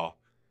 first of all,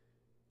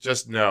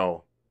 just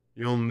know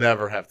you'll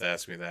never have to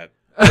ask me that.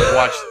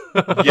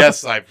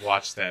 Yes, I've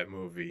watched that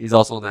movie. He's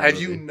also in that movie. Had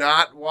you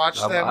not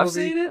watched that movie? I've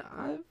seen it.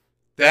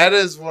 That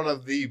is one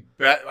of the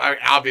best.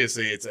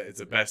 Obviously, it's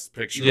a Best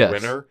Picture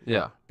winner.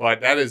 Yeah. But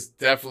that is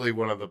definitely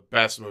one of the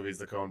best movies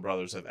the Coen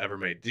brothers have ever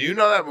made. Do you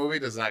know that movie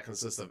does not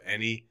consist of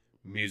any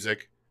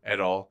music at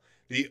all?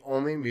 The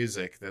only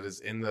music that is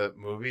in the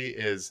movie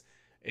is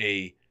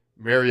a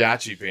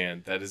mariachi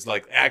band that is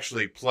like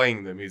actually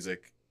playing the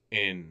music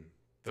in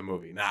the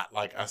movie, not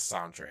like a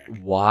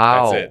soundtrack.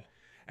 Wow. That's it.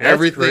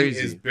 Everything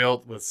is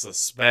built with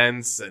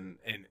suspense and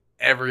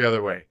every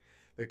other way.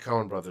 The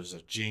Coen brothers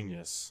are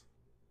genius.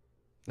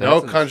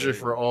 No Country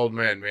for Old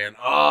Men, man.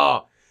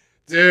 Oh,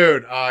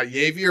 dude.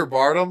 Javier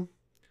Bardem,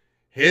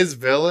 his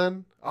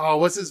villain. Oh,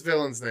 what's his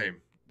villain's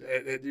name?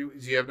 Do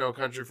you have No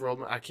Country for Old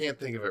Men? I can't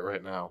think of it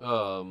right now.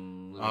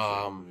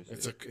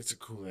 It's a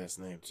cool ass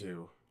name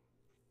too.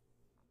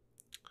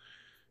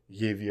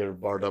 Javier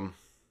Bardem.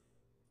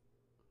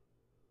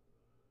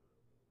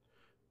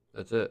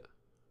 That's it.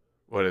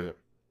 What is it?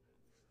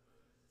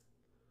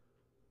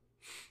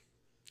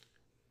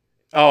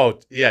 Oh,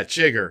 yeah,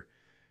 Chigger.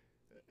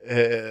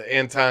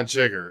 Anton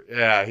Chigger.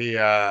 Yeah,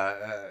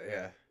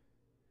 yeah.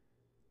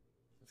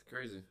 That's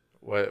crazy.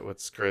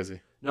 What's crazy?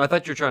 No, I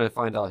thought you were trying to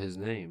find out his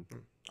name.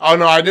 Oh,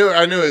 no, I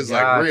knew his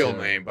like real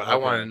name, but I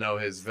wanted to know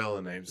his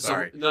villain name.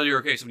 Sorry. No, you're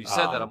okay. Somebody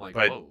said that. I'm like,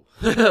 whoa.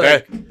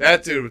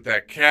 that dude with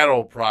that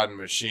cattle prodding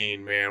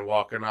machine, man,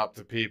 walking up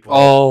to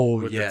people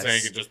with the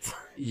tank and just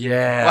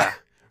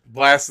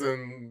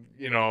blasting,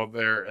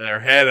 their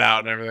head out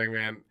and everything,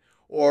 man.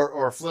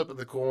 Or flipping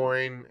the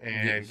coin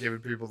and giving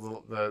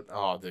people the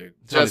dude.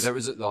 Just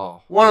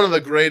one of the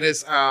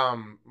greatest.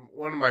 One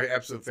of my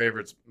absolute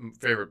favorite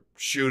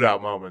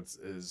shootout moments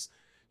is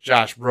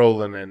Josh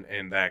Brolin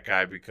and that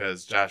guy,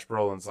 because Josh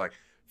Brolin's like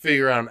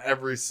figuring out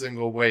every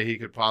single way he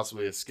could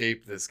possibly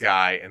escape this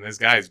guy, and this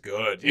guy's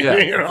good.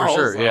 Yeah, for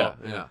sure. So,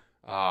 yeah.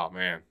 Oh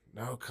man.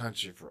 No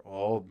Country for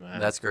Old Men.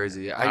 That's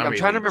crazy. I'm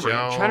trying to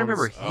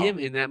remember him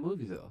in that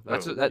movie though.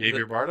 That's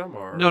Javier Bardem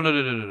or no.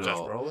 Josh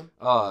Brolin?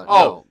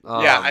 No.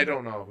 Yeah, I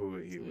don't know who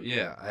he was.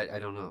 Yeah, I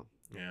don't know.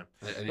 Yeah,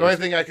 the only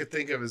thing I could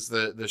think of is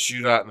the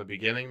shootout in the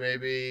beginning,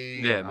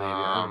 maybe. Yeah, maybe.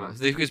 I don't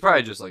know. It's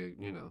probably just like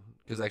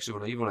because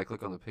actually when I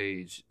click on the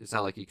page, it's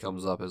not like he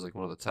comes up as like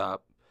one of the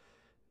top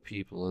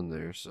people in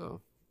there.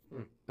 So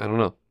I don't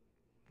know.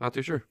 Not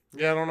too sure.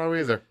 Yeah, I don't know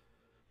either.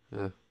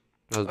 Yeah.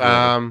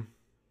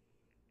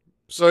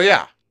 So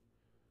yeah,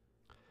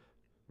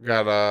 we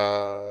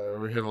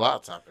hit a lot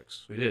of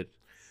topics. We did.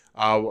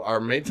 our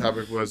main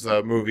topic was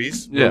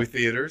movies, movie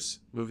theaters.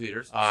 Movie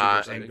theaters.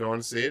 And going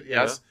to see it.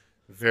 Yes.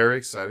 Yeah. Very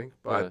exciting.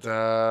 But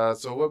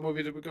so what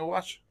movie did we go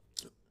watch?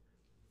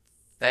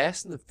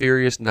 Fast and the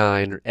Furious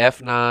 9 or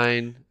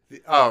F9.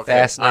 Okay.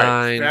 Fast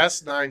 9.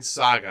 Fast 9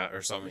 Saga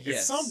or something. Yes.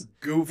 It's some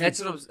goofy. It's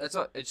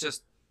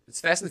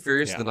Fast and the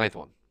Furious, the 9th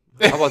one.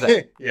 How about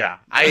that? Yeah.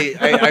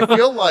 I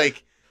feel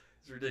like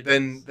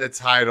then the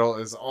title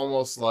is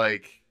almost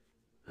like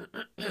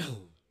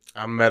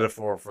a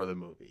metaphor for the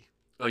movie.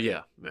 Oh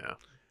yeah.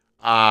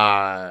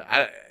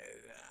 I'll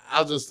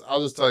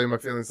just tell you my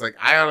feelings. Like,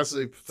 I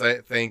honestly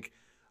think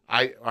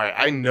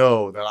I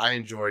know that I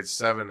enjoyed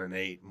 7 and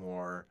 8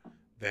 more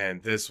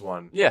than this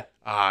one. Yeah.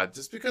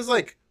 Just because,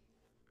 like,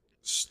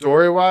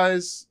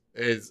 story-wise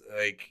is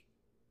like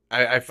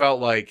I felt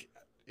like,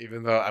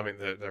 even though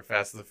they're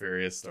Fast and the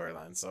Furious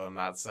storyline, so I'm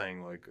not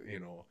saying like,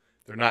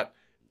 they're not,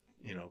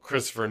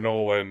 Christopher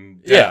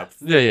Nolan depth.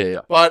 Yeah.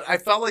 But I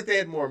felt like they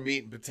had more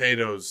meat and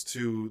potatoes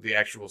to the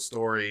actual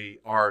story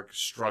arc,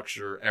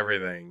 structure,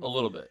 everything. A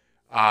little bit.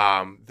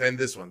 Than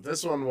this one.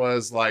 This one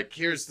was like,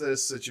 here's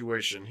this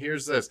situation,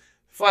 here's this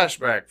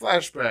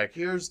flashback,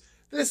 here's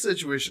this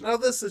situation,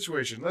 this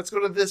situation. Let's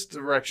go to this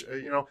direction,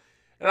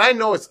 And I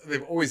know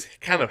they've always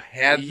kind of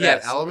had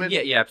that element.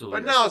 Yeah, absolutely.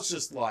 But now it's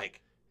just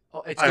like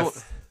it's a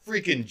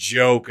freaking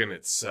joke in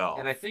itself.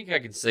 And I think I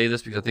can say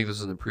this because I think this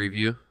was in the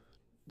preview.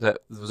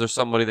 Was there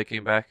somebody that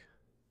came back?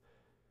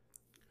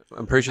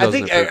 I'm pretty sure. I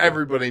think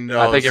everybody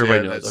knows. I think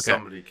everybody knows. That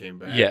somebody came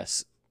back.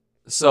 Yes.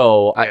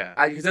 So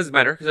it doesn't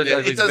matter because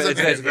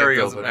it's very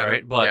open, matter.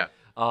 right?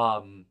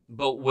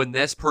 But when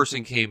this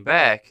person came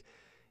back,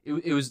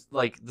 it was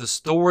like the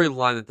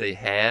storyline that they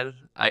had.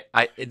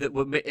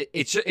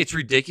 It's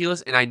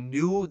ridiculous, and I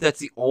knew that's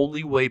the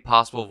only way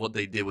possible of what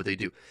they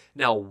do.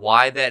 Now,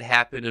 why that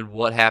happened and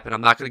what happened,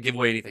 I'm not going to give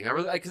away anything. I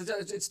really because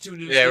it's too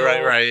new. Yeah, still.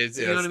 right.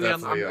 You know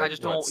what I mean? I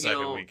just don't.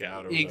 Second week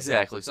out. Or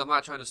exactly. So I'm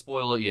not trying to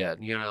spoil it yet.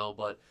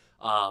 But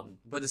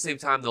at the same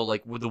time though,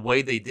 like with the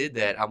way they did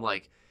that, I'm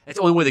like, it's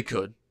the only way they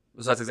could.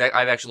 So that's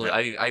exactly.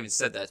 I even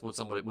said that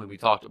when we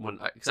talked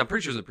because I'm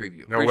pretty sure it was in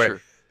the preview. No way.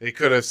 Sure. They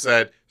could have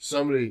said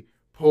somebody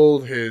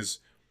pulled his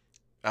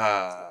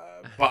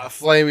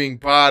flaming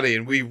body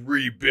and we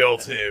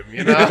rebuilt him,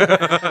 Well,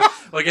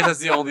 I guess that's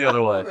the only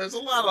other way. There's a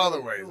lot of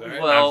other ways,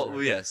 right?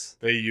 Well, yes.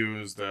 They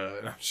used no,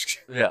 I'm just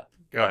kidding. Yeah.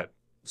 Go ahead.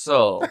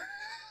 So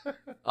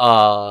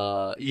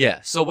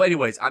yeah. So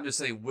anyways, I'm just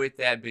saying, with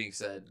that being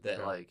said,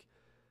 that like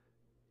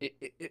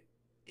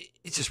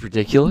it's just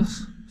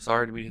ridiculous.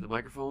 Sorry to hit the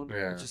microphone.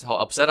 Yeah. It's just how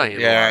upset I am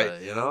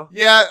about it,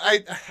 Yeah,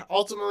 I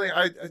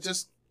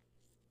just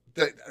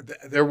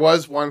there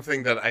was one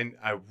thing that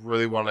I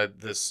really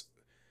wanted this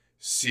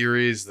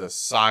series, the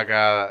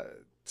Saga,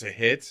 to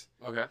hit.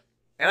 Okay.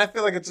 And I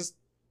feel like it just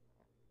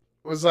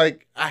was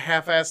like a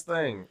half-assed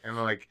thing. And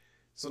like,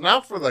 so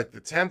now for like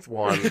the 10th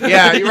one,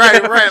 yeah, you're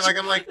right. Like,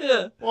 I'm like,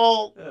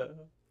 well,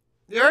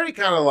 you already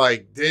kind of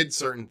like did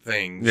certain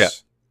things. Yeah.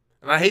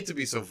 And I hate to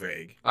be so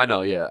vague. I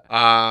know, yeah.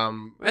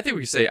 I think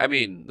we can say, I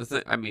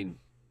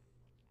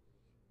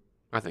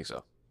think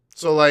so.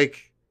 So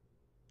like,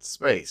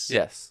 space.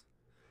 Yes.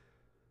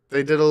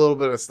 They did a little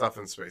bit of stuff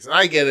in space. And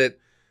I get it.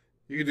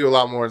 You could do a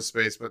lot more in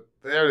space, but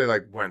they already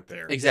like went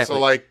there. Exactly. So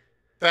like,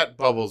 that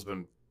bubble's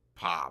been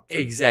popped.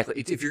 Exactly.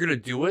 If you're gonna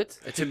do it,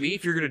 to me,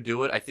 if you're gonna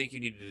do it, I think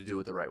you needed to do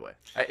it the right way.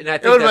 And I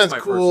think it would have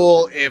been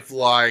cool if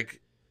like,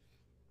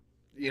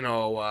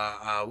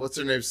 what's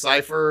her name,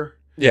 Cypher?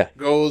 Yeah.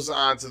 Goes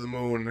onto the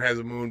moon and has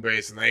a moon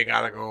base, and they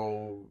gotta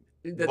go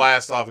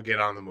blast off and get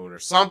on the moon or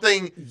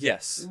something.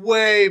 Yes.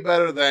 Way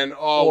better than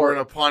we're in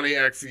a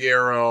Pontiac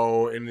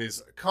Fiero in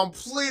these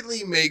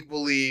completely make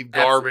believe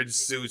garbage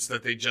suits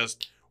that they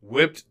just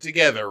whipped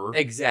together.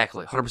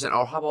 Exactly. 100%.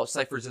 Or how about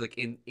Cypher's like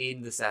in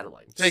the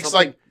satellite? It takes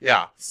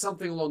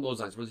something along those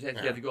lines where they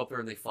have to go up there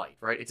and they fight.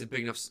 Right? It's a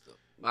big enough.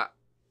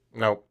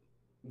 No.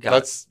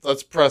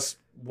 Let's press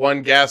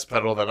one gas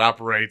pedal that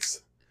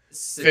operates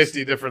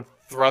 50 different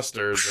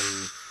thrusters,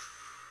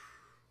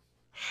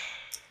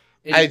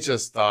 and I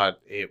just thought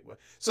it was.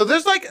 So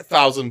there's like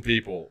 1,000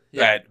 people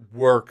that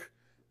work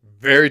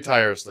very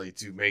tirelessly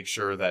to make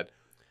sure that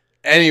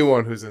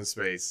anyone who's in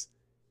space,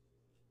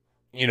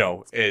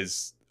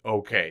 is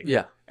okay.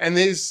 Yeah. And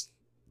these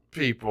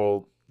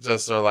people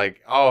just are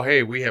like, oh,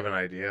 hey, we have an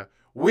idea.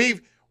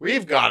 We've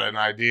got an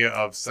idea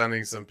of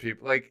sending some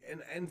people, like,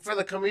 and for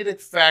the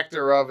comedic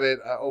factor of it,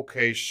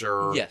 okay,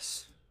 sure.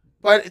 Yes.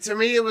 But to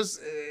me,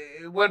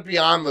 it went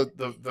beyond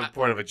the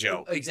point of a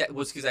joke. Exactly.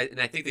 Was because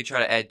I think they try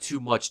to add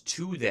too much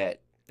to that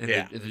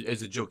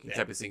as a joking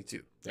type of thing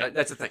too. Yeah.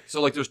 That's the thing.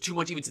 So like, there's too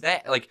much even to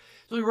that. Like,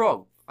 don't be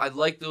wrong. I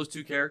like those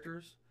two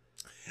characters.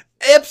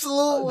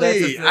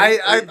 Absolutely.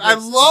 I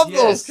love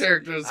those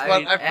characters,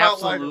 but I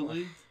felt like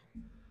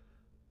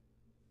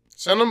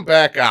send them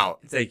back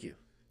out. Thank you.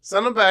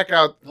 Send them back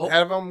out.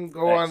 Have them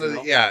go on to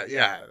the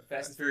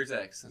Fast and Furious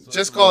X.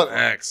 Just call it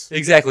X.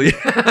 Exactly.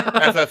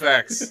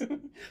 FFX.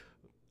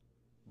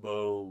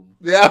 Boom.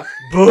 Yeah.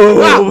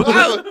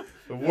 Boom.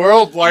 The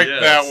world liked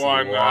that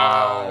one.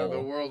 Wow.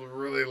 The world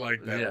really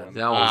liked that one.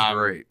 That was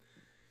great.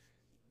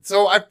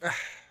 So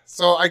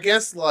So I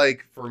guess,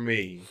 like, for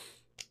me,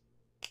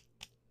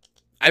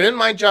 I didn't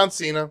mind John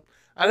Cena.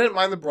 I didn't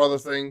mind the brother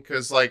thing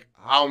because, like,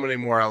 how many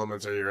more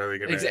elements are you really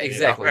going to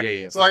Exactly, you know?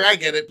 yeah. So, like, I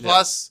get it.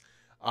 Plus,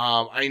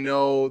 I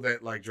know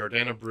that, like,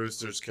 Jordana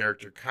Brewster's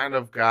character kind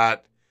of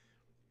got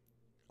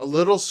a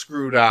little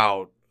screwed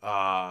out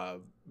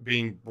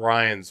being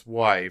Brian's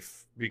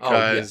wife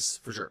because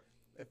for sure.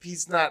 if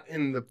he's not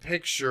in the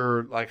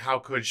picture, like, how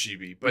could she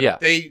be? But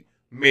they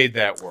made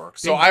that work.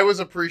 So I was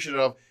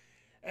appreciative.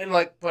 And,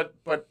 like, but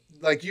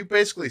like, you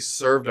basically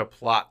served a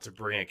plot to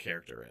bring a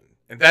character in.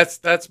 And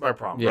that's my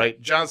problem, right?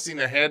 John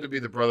Cena had to be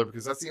the brother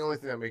because that's the only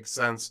thing that makes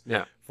sense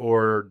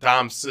for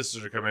Dom's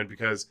sister to come in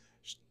because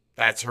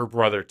that's her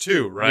brother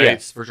too, right?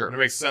 Yes, for sure. And it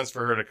makes sense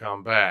for her to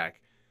come back.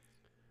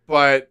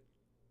 But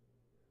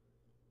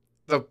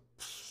the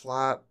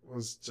plot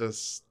was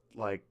just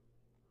like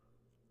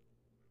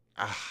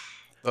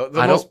the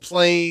most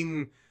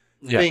plain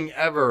thing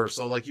ever.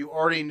 So, like, you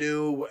already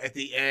knew at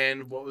the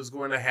end what was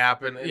going to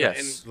happen. And,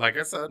 and like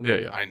I said,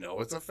 I know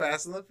it's a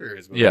Fast and the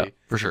Furious movie. Yeah,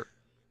 for sure.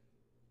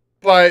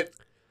 But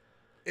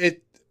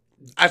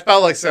I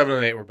felt like 7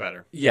 and 8 were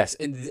better. Yes,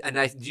 and do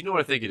you know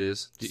what I think it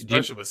is?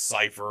 Especially with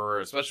Cypher,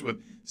 especially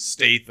with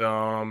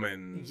Statham,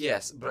 and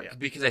but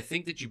because I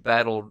think that you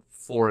battled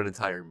for an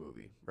entire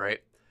movie,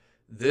 right?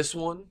 This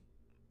one,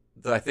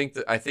 I think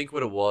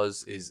what it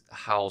was is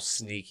how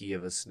sneaky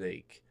of a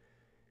snake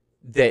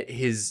that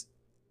his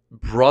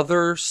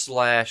brother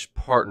 /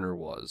 partner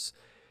was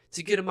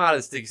to get him out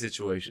of sticky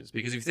situations.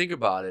 Because if you think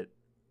about it,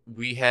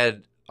 we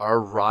had our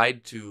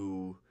ride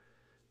to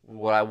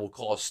what I will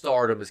call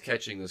stardom is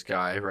catching this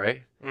guy,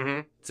 right?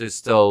 Mm-hmm.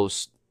 So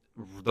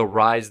the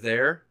ride's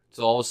there.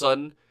 So all of a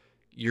sudden,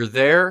 you're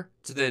there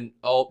to then,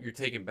 you're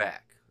taken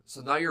back. So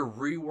now you're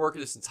reworking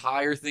this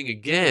entire thing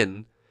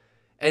again.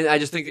 And I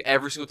just think that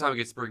every single time it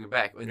gets bringing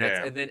back. And,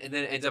 and then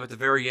it ends up at the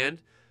very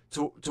end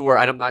to where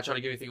I'm not trying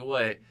to give anything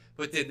away.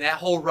 But then that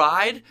whole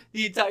ride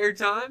the entire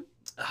time,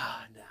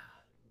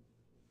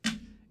 no.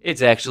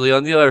 It's actually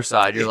on the other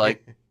side. You're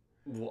like,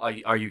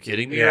 are you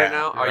kidding me right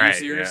now? Are you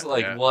serious?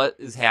 What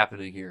is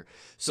happening here?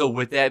 So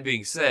with that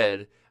being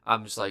said,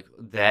 I'm just like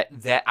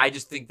that I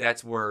just think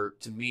that's where,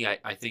 to me,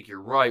 I think you're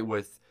right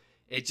with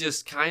it.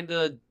 Just kind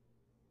of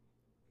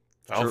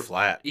fell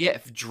flat. Yeah,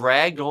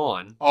 dragged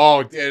on.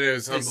 Oh, it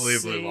was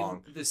unbelievably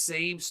long. The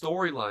same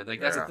storyline.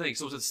 Like, that's the thing.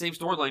 So it's the same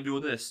storyline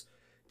doing this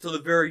till the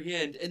very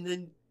end, and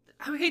then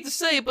I hate to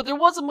say it, but there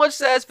wasn't much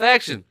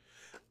satisfaction.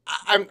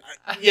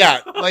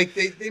 Like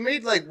they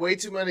made like way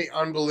too many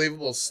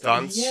unbelievable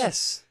stunts.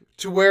 Yes.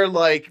 To where,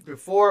 like,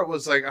 before it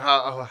was like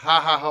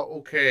ha,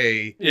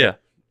 okay. Yeah.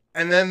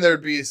 And then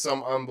there'd be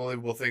some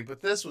unbelievable thing,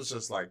 but this was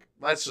just like,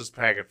 let's just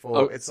pack it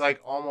full. It's like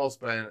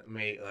almost been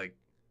made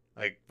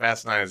like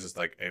Fast 9 is just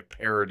like a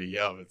parody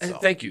of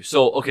itself. Thank you.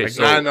 So like,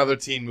 not another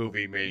teen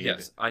movie made.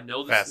 Yes, I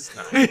know this.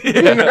 Fast 9.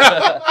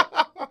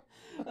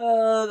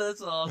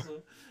 That's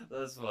awesome.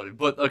 That's funny.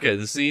 But okay,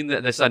 the scene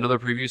that's another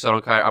preview, so I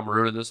don't care. I'm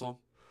ruining this one.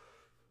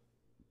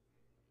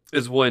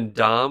 Is when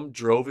Dom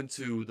drove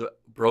into the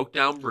broke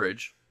down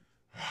bridge.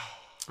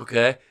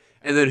 Okay,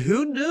 and then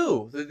who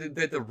knew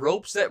that the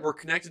ropes that were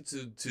connected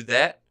to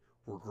that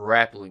were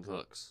grappling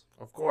hooks?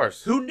 Of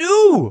course. Who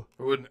knew?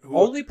 Who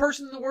Only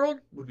person in the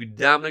world would be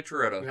Dominic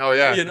Toretto. Oh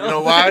yeah. You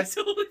know why?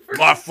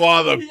 My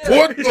father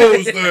put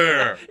those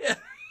there.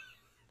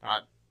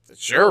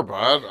 Sure,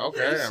 bud.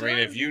 Okay. Yeah, sure. I mean,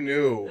 if you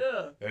knew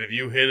that if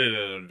you hit it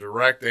at a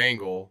direct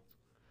angle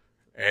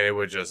and it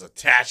would just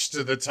attach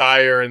to the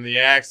tire and the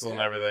axle and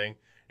everything,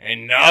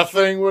 and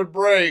nothing would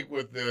break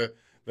with the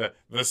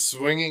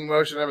swinging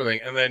motion and everything,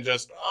 and then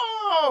just,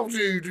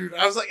 dude.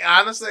 I was like,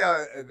 honestly,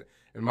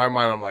 in my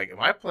mind, I'm like, am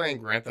I playing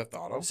Grand Theft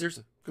Auto?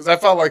 Seriously. Because I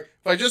felt like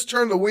if I just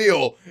turn the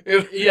wheel,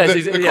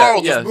 the car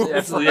will just move.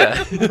 Absolutely,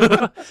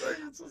 yeah.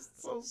 It's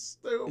just so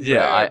stupid.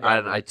 Yeah,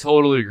 I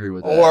totally agree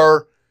with that.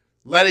 Or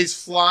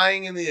Letty's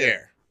flying in the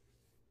air.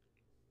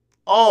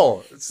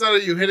 Oh, instead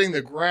of you hitting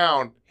the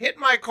ground, hit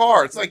my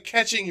car. It's like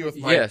catching you with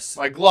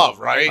my glove,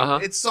 right? Uh-huh.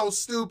 It's so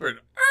stupid.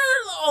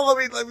 Oh,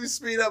 let me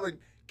speed up and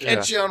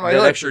catch you on my that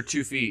hood. Extra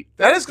 2 feet.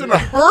 That is going to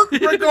hurt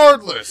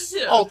regardless.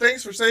 Oh,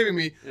 thanks for saving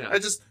me. Yeah.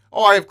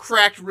 I have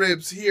cracked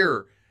ribs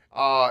here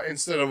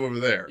instead of over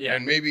there. Yeah.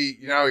 And maybe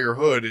now your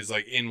hood is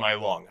like in my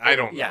lung. I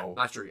don't know. Yeah,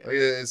 not sure yet. Like,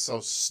 it's so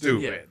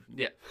stupid.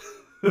 Yeah.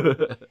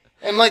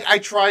 And like I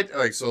tried,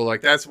 like, so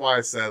like that's why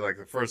I said like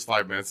the first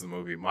 5 minutes of the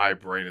movie, my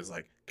brain is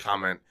like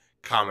comment.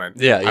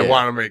 Yeah. I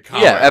want to make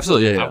comments. Yeah,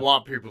 absolutely. Yeah. I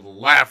want people to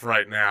laugh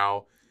right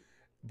now.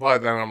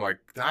 But then I'm like,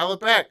 dial it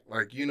back.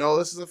 Like,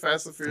 this is a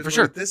Fast and Furious movie.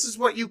 Sure. This is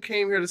what you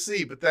came here to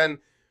see. But then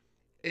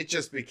it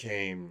just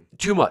became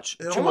too much.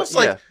 Almost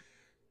like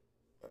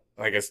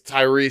it's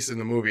Tyrese in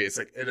the movie. It's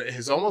like it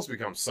has almost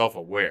become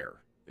self-aware.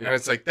 Yeah. And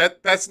it's like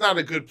that's not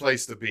a good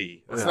place to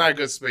be. It's not a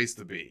good space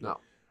to be. No.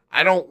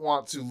 I don't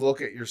want to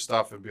look at your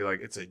stuff and be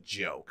like, it's a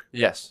joke.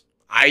 Yes.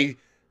 I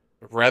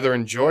rather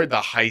enjoyed the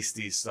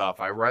heisty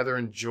stuff. I rather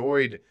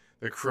enjoyed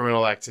the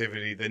criminal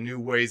activity, the new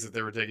ways that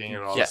they were taking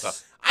in all this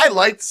stuff. I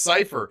liked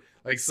Cypher.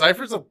 Like,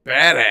 Cypher's a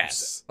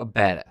badass. A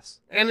badass.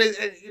 And,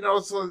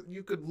 so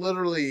you could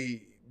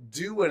literally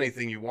do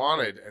anything you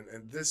wanted,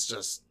 and this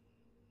just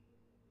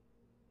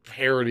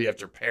parody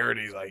after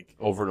parody, like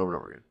over and over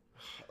and over again.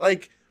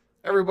 Like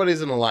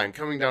everybody's in a line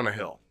coming down a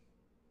hill.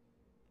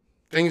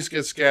 Things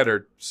get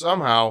scattered.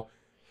 Somehow,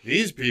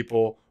 these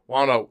people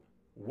want to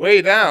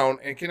way down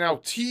and can now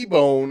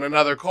T-bone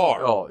another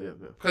car. Oh yeah,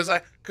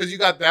 because you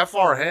got that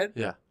far ahead.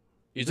 Yeah,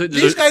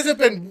 these guys have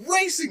been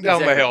racing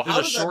down the hill.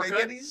 How does that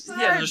make any sense?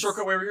 Yeah, there's a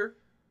shortcut way over here.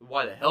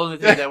 Why the hell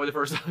did they do that way the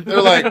first time?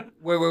 They're like,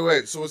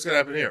 wait. So what's gonna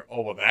happen here?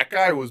 Oh well, that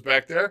guy who was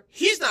back there,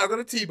 he's now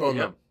gonna T-bone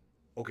them.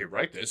 Okay,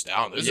 write this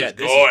down. This is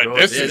good.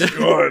 This is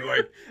good.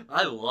 Like,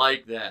 I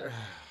like that.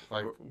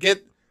 Like,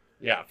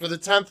 for the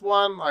 10th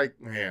one. Like,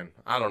 man,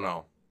 I don't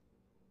know.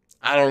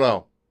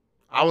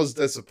 I was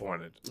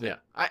disappointed. Yeah,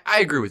 I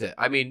agree with it.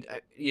 I mean,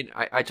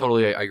 I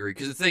totally agree.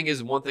 Because the thing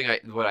is, what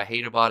I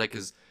hate about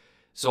it,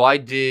 so I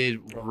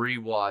did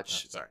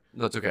rewatch. Sorry.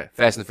 No, it's okay.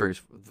 Fast and the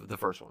Furious, the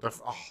first one.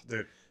 Oh,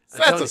 dude.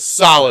 That's a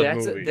solid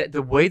movie.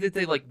 The way that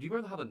they, like, do you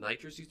remember how the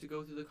nitrous used to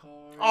go through the car?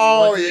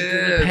 Oh,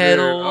 yeah. The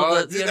pedal.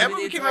 That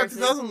movie came out in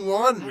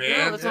 2001,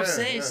 man. That's what I'm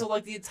saying. So,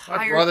 like, the entire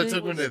My brother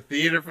took me to the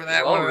theater for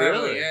that one.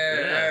 Really?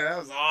 Yeah, that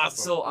was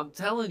awesome. So, I'm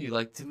telling you,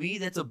 like, to me,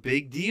 that's a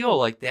big deal.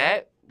 Like,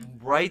 that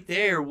right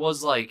there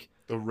was, like...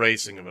 the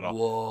racing of it all.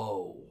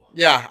 Whoa.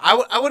 Yeah,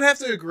 I would have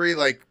to agree,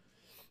 like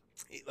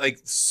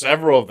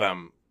several of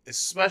them,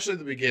 especially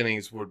the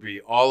beginnings, would be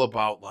all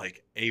about,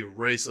 like, a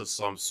race of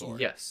some sort.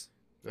 Yes.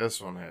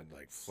 This one had,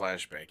 like,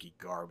 flashbacky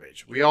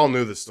garbage. We all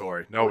knew the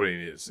story. Nobody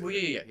needed to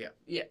see it.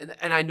 Yeah.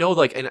 And I know,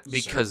 like,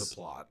 because the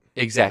plot.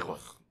 Exactly.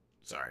 Ugh.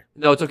 Sorry.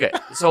 No, it's okay.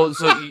 So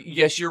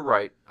yes, you're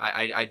right.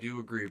 I do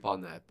agree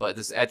upon that. But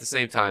at the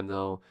same time,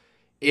 though,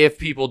 if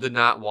people did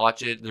not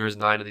watch it, there's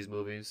 9 of these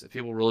movies. If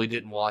people really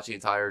didn't watch the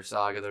entire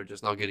saga, they're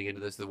just now getting into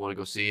this, they want to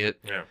go see it.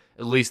 Yeah.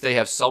 At least they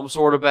have some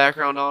sort of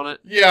background on it.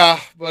 Yeah,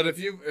 but if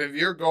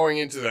you're going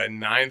into that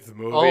 9th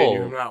movie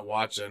and you've not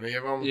watched any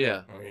of them,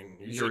 yeah, I mean,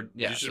 you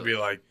should be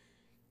like,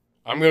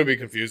 I'm going to be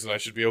confused and I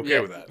should be okay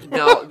with that.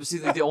 Now, see,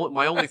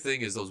 my only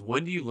thing is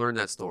when do you learn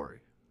that story?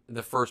 In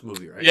the first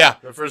movie, right? Yeah,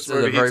 the first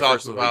movie he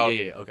talks about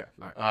okay. All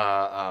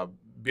right.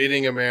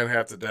 Beating a man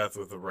half to death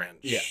with a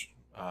wrench. Yeah.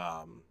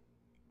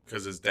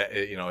 Because his dad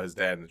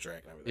in the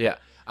track and everything. Yeah,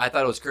 I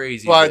thought it was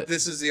crazy. But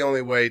this is the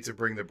only way to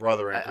bring the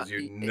brother in because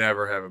you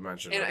never have a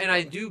mention. And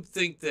I do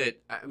think that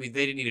they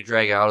didn't need to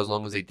drag it out as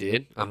long as they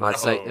did. I'm not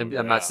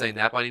saying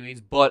that by any means,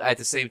 but at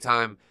the same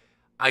time,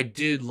 I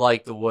did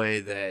like the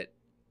way that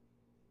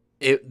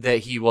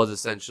he was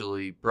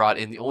essentially brought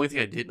in. The only thing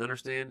I didn't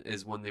understand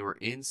is when they were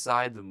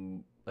inside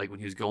when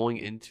he was going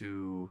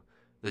into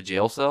the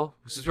jail cell.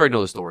 Since we already know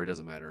the story, it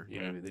doesn't matter. You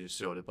know what I mean? They just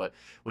showed it. But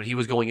when he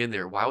was going in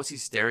there, why was he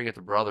staring at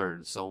the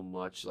brother so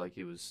much like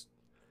he was...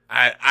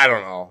 I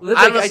don't know.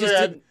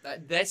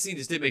 That scene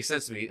just didn't make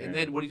sense to me. Yeah. And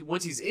then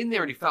once he's in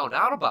there and he found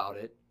out about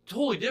it,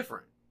 totally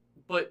different.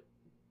 But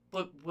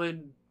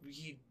when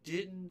he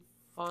didn't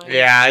find...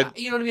 Yeah.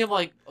 You know what I mean? I'm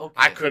like, okay.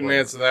 I couldn't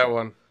answer that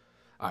one.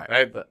 All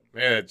right.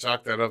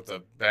 Chalk that up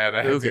to bad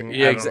acting. Okay.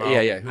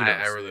 Yeah, yeah. Who knows?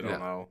 I really don't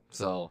know.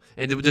 So,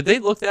 and did they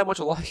look that much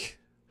alike?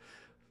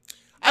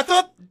 I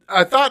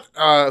thought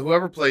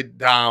whoever played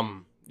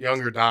Dom,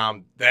 younger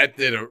Dom, that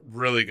did a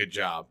really good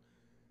job.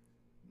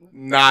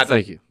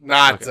 Thank you.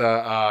 Not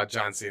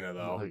John Cena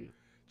though.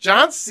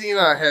 John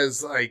Cena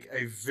has like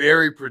a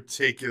very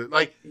particular,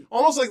 like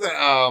almost like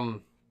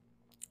the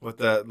what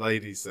that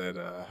lady said,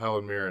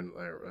 Helen Mirren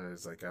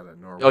is like got a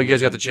normal. Oh, you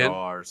guys got the chin.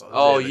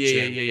 Oh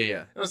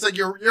yeah. And it's like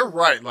you're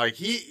right. Like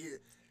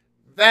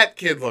that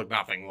kid looked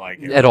nothing like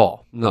him at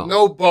all.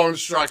 No bone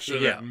structure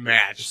that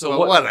matched. So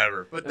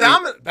whatever. But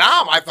Dom,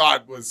 I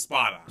thought was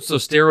spot on. So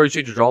steroids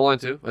change your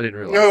jawline too? I didn't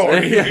realize. No,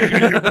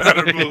 you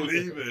better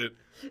believe it.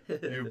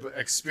 You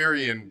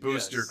Experian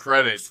boost your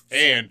credit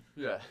and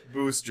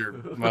boost your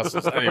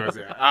muscles. Anyways,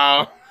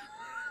 yeah.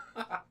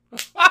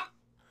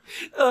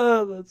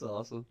 Oh, that's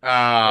awesome.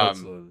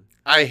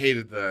 I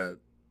hated the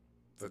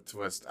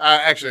twist.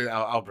 Actually,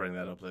 I'll bring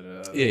that up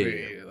later. Like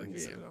you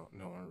said, I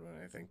don't want to ruin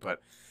anything.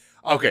 But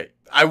okay,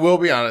 I will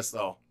be honest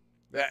though.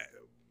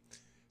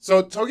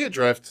 So Tokyo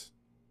Drift.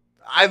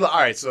 All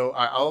right. So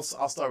I'll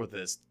start with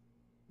this.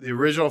 The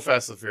original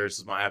Fast and Furious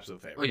is my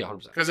absolute favorite. Oh yeah,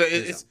 100%. Because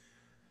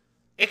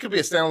it could be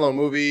a standalone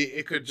movie.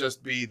 It could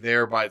just be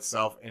there by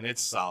itself, and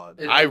it's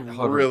solid. I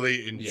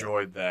really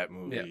enjoyed that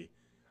movie. Yeah.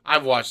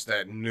 I've watched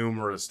that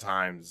numerous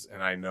times,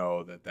 and I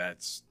know that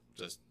that's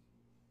just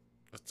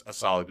a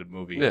solid good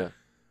movie. Yeah.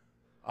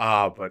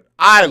 But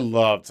I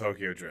love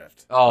Tokyo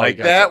Drift. Oh, like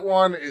that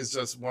one is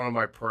just one of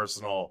my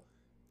personal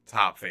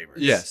top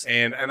favorites. Yes.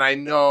 And I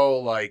know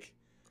like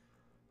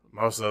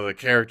most of the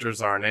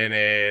characters aren't in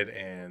it,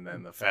 and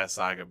then the Fast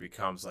Saga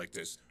becomes like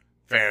this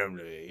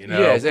family, you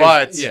know. Yeah,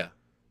 but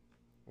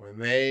when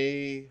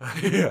they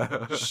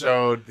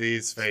showed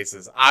these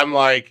faces, I'm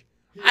like,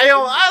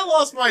 I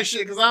lost my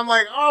shit because I'm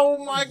like,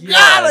 oh my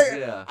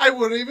God, I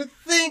wouldn't even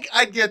think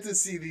I'd get to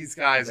see these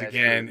guys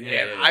again.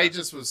 I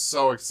just was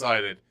so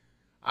excited.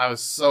 I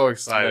was so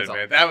excited,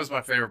 man. That was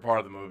my favorite part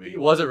of the movie.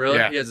 Was it really?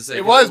 Yeah. He has to say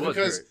it was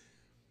because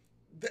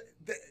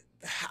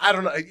I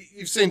don't know.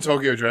 You've seen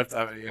Tokyo Drift,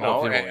 you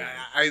know. Yeah.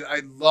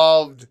 I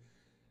loved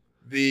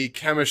the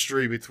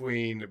chemistry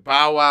between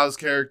Bow Wow's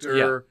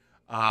character.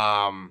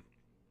 I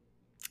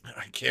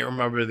can't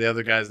remember the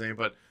other guy's name,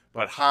 but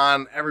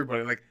Han,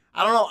 everybody. Like,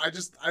 I don't know.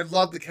 I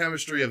love the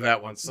chemistry of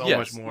that one so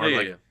much more.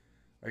 Like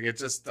it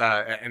just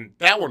and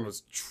that one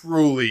was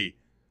truly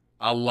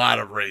a lot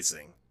of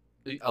racing.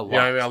 A lot.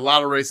 Yeah, I mean, a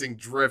lot of racing,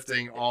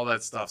 drifting, all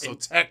that stuff. So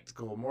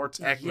technical, more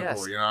technical.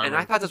 Yes. You know, what and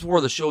I thought that's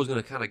where the show was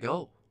going to kind of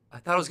go. I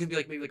thought it was going to be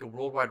like maybe like a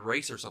worldwide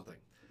race or something.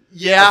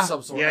 Yeah, of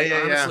some sort.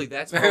 Honestly,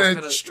 that's where I was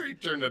kind of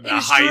straight turned into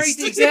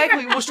heist.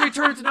 Exactly. Well, straight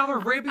turned into now they're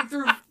ramping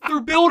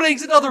through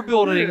buildings and other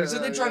buildings,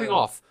 and then driving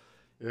off.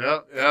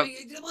 Yep.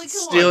 Like,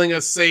 stealing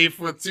a safe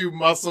with 2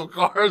 muscle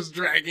cars,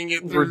 dragging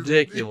it through.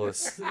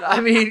 Ridiculous.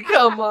 I mean,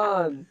 come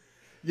on.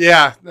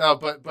 Yeah, no,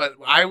 but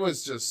I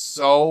was just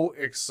so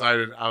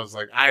excited. I was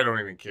like, I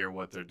don't even care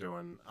what they're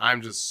doing.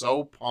 I'm just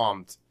so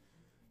pumped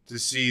to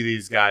see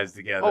these guys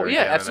together. Oh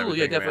yeah, absolutely,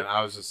 yeah, definitely. Man.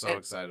 I was just so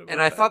excited.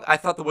 And I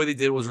thought the way they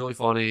did was really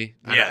funny.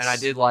 Yes, and I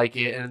did like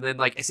it. And then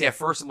like I say, at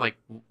first I'm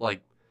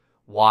like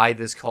why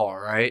this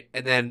car, right?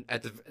 And then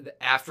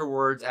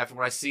afterwards, after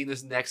when I seen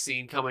this next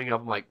scene coming up,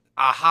 I'm like,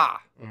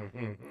 aha,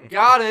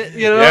 got it.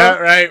 You know, yeah,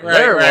 right.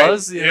 There it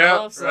was. You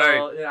know, so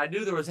right. yeah, I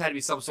knew there had to be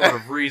some sort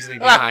of reasoning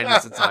behind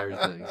this entire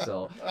thing.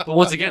 So, but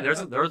once again,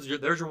 there's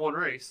your one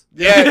race.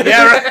 Yeah,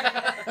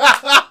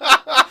 right.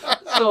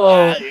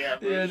 So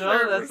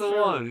sure, that's the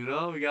one. You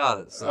know, we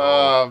got it. So.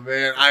 Oh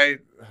man, I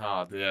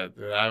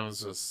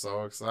was just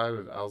so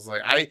excited. I was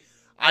like,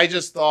 I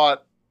just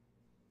thought,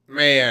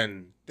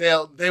 man,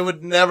 they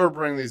would never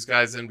bring these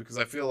guys in because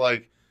I feel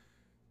like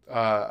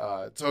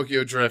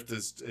Tokyo Drift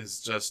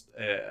is just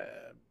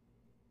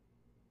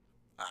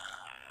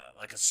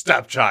like a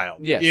stepchild,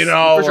 yes, you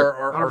know,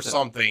 sure. or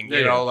something,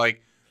 you know,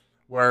 like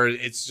where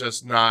it's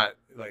just not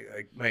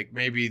like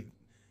maybe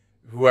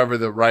whoever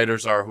the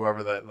writers are,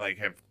 whoever that like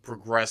have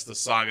progressed the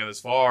saga this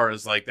far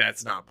is like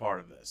that's not part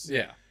of this.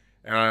 Yeah.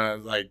 And I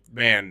was like,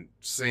 man,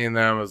 seeing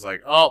them was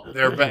like, oh,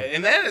 they're back.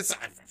 And then I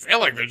feel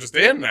like they're just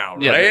in now,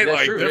 right? Yeah,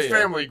 like true, their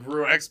family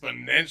grew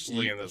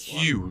exponentially in this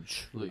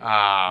huge. one.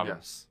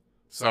 Yes.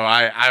 So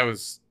I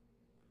was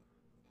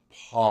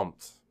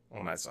pumped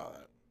when I saw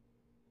that.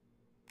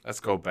 Let's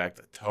go back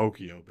to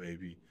Tokyo,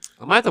 baby.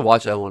 I might have to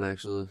watch that one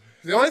actually.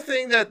 The only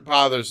thing that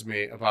bothers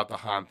me about the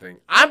Han thing,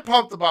 I'm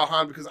pumped about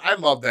Han because I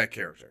love that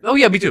character. Oh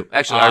yeah, me too.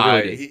 Actually, I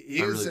really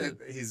did.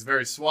 He's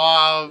very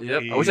suave.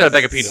 Yep. I wish I had a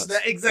bag of peanuts.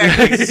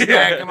 Exactly,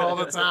 snacking all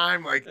the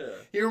time. Like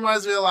he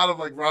reminds me a lot of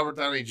like Robert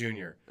Downey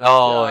Jr.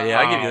 Oh yeah,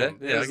 I give you that.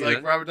 Yeah, it's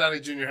like Robert Downey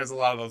Jr. has a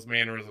lot of those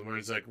mannerisms where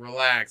he's like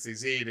relaxed,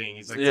 he's eating,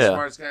 he's like the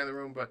smartest guy in the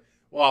room. But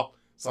well,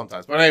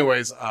 sometimes. But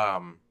anyways,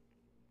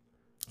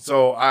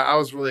 so I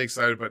was really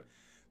excited. But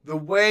the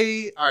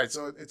way, all right,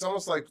 so it's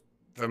almost like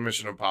the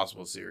Mission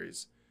Impossible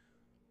series.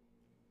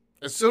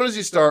 As soon as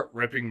you start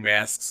ripping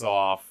masks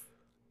off,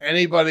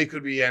 anybody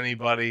could be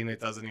anybody, and it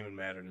doesn't even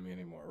matter to me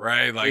anymore,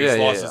 right? Like, it's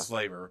lost its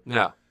flavor.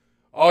 Yeah.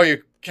 Oh,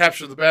 you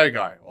captured the bad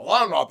guy. Well,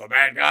 I'm not the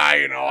bad guy,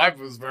 you know. I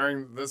was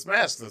wearing this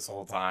mask this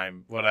whole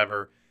time,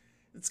 whatever.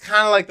 It's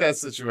kind of like that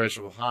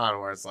situation with Han,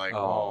 where it's like,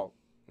 well,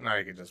 now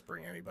you can just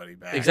bring anybody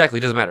back. Exactly,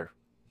 it doesn't matter.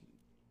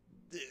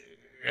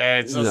 Yeah,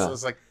 it's just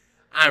it's like,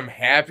 I'm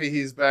happy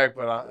he's back,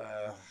 but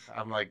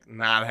I'm like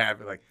not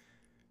happy. Like,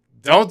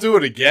 don't do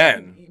it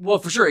again. Well,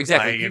 for sure,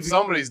 exactly. Like, if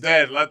somebody's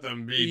dead, let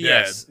them be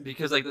dead.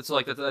 Because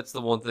that's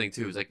the one thing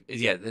too. Is like,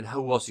 then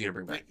who else are you gonna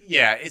bring back?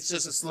 Yeah, it's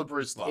just a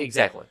slippery slope.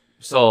 Exactly.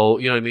 So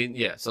you know what I mean?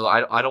 Yeah. So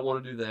I don't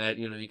want to do that.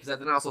 You know, because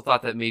then I also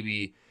thought that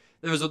maybe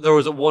there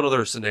was one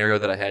other scenario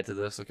that I had to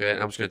this. Okay,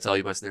 and I'm just gonna tell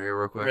you my scenario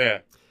real quick. Yeah.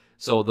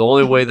 So the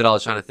only way that I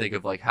was trying to think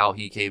of like how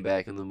he came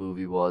back in the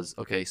movie was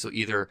okay. So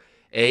either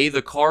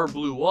the car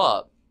blew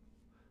up,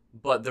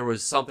 but there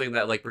was something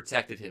that like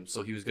protected him,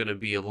 so he was gonna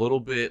be a little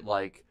bit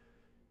like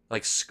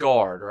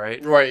scarred,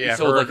 right? Right, yeah.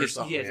 So like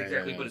exactly.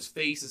 Yeah. But his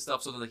face and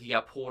stuff, so then like he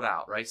got pulled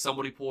out, right?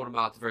 Somebody pulled him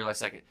out at the very last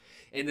second,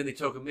 and then they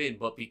took him in.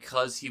 But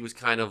because he was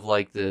kind of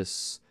like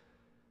this,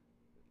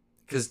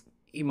 because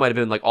he might have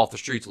been like off the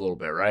streets a little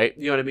bit, right?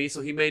 You know what I mean?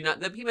 So he may not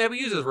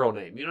use his real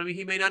name. You know what I mean?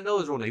 He may not know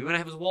his real name. He might not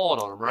have his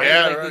wallet on him, right?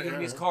 Yeah, like,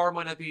 right. His car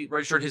might not be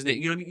registered his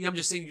name. You know what I mean? I'm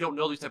just saying you don't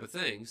know these type of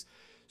things.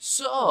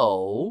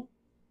 So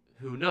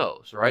who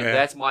knows, right? Yeah.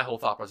 That's my whole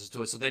thought process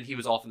to it. So then he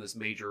was off in this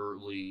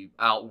majorly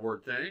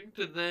outward thing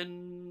to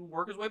then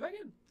work his way back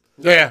in.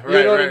 Yeah, right,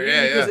 you know what right. I mean?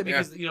 Yeah,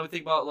 because you know,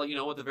 think about like, you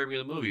know, at the very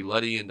beginning of the movie,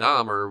 Letty and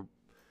Dom are,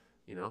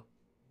 you know,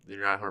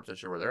 you're not 100%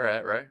 sure where they're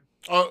at, right?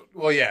 Oh,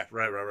 well, yeah,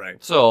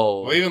 right.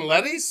 So, well, even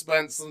Letty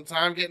spent some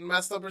time getting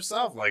messed up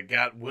herself, like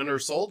got Winter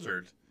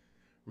Soldiered.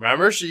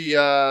 Remember, she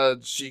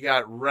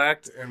got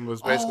wrecked and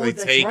was basically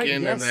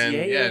taken, right. Yes. and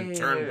then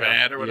turned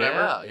bad or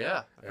whatever.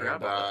 Yeah. I forgot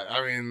about that.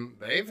 I mean,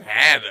 they've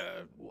had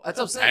that's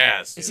what I'm saying.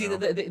 past. And see,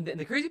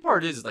 the crazy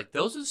part is like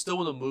those are still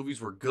when the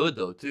movies were good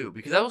though too,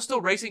 because that was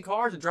still racing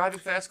cars and driving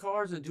fast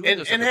cars and doing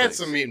those and had things.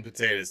 some meat and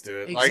potatoes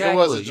to it. Exactly, like it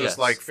wasn't just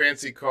like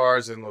fancy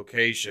cars and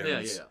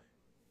locations. Yeah.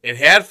 It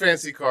had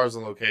fancy cars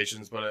and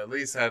locations, but at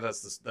least had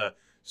us the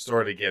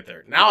story to get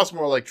there. Now it's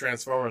more like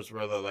Transformers,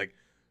 where they're like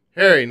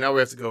Harry, now we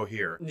have to go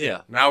here.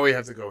 Yeah. Now we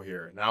have to go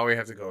here. Now we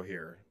have to go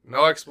here.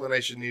 No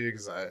explanation needed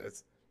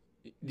because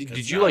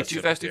Did you like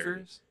Too Fast, Too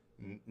Furious?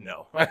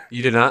 No.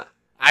 You did not?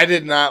 I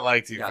did not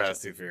like Too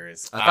Fast, Too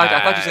Furious. I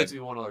thought you said to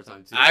me one other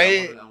time, too.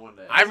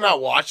 I've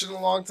not watched it in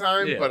a long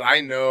time, Yeah. but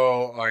I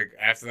know, like,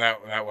 after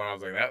that one, I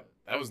was like,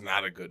 that was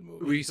not a good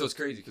movie. So it's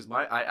crazy because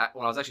when I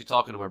was actually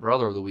talking to my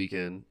brother over the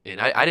weekend,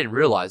 and I didn't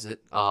realize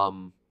it.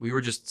 We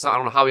were just, I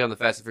don't know how we on the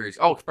Fast and Furious.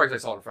 Oh, probably I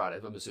saw it on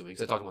Friday, I'm assuming,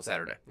 because I talked to him on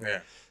Saturday.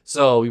 Yeah.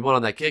 So we went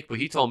on that kick, but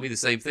he told me the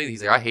same thing.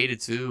 He's like, I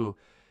hated too.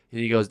 And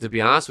he goes, to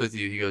be honest with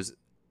you, he goes,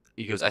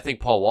 I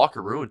think Paul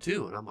Walker ruined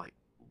too. And I'm like,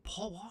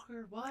 Paul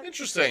Walker? What?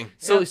 Interesting.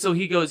 So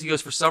he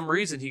goes, for some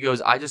reason, he goes,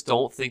 I just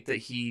don't think that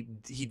he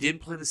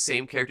didn't play the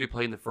same character he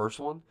played in the first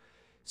one.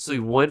 So he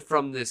went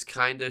from this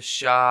kind of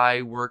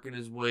shy, working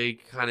his way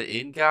kind of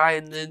in guy,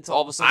 and then to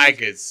all of a sudden... I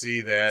could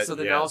see that, So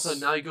then also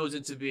now he goes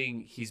into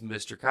being, he's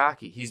Mr.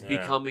 Cocky. He's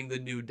becoming the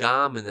new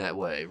Dom in that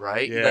way,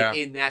 right? Yeah. Like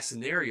in that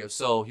scenario.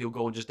 So he'll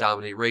go and just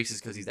dominate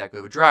races because he's that good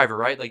of a driver,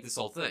 right? Like this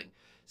whole thing.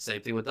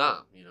 Same thing with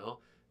Dom, you know?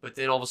 But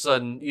then all of a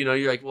sudden, you know,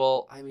 you're like,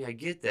 well, I mean, I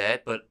get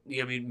that, but, you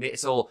know, I mean,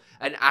 so,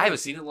 and I haven't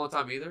seen it in a long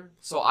time either,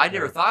 so I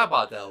never thought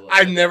about that way.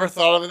 I never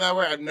thought of it that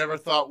way. I never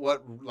thought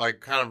what, like,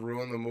 kind of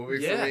ruined the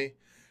movie for me.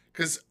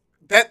 Because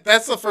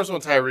that's the first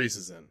one Tyrese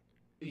is in.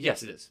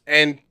 Yes, it is.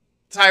 And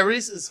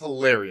Tyrese is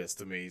hilarious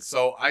to me,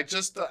 so I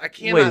just, I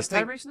can't. Wait, is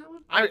Tyrese in that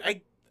one?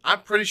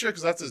 I'm pretty sure,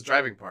 because that's his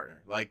driving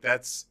partner. Like,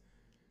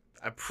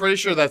 I'm pretty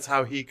sure that's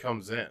how he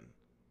comes in.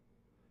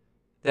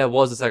 That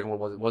was the second one,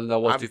 wasn't it? That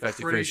was Too Fast,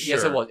 Too Furious. Sure.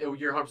 Yes, it was.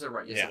 You're 100%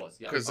 right. Yes, it was.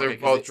 Because they're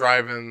both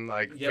driving,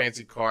 like,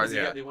 fancy cars.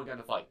 Yeah, they went down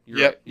to fight. Yep.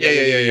 Right.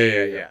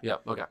 Yeah. Yeah,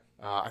 okay.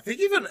 I think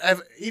even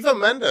Eva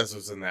Mendes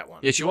was in that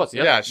one. Yeah, she was.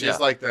 Yep. Yeah, she's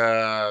like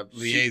the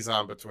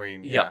liaison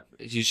between. Yeah.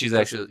 She's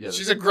actually... Yeah,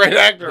 she's a great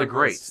actor. They're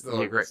great.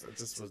 Still, great. It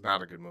just was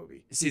not a good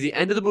movie. See, the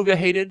end of the movie I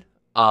hated,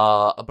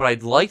 but I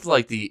liked,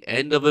 like, the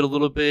end of it a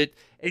little bit.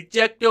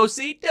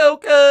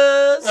 Ejectocito,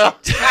 cuz!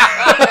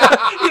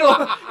 you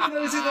know,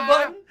 see the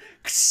button?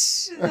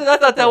 I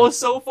thought that was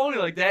so funny.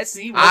 Like, that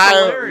scene was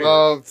hilarious. I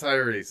love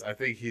Tyrese. I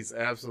think he's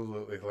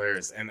absolutely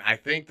hilarious. And I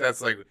think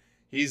that's, like,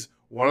 he's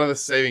one of the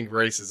saving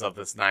graces of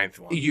this ninth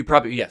one. You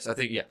probably, yes, I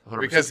think, yeah.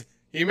 100%. Because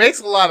he makes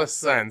a lot of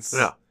sense.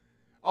 Yeah.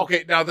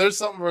 Okay, now there's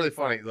something really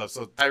funny.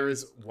 So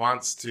Tyrese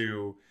wants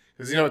to,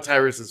 because you know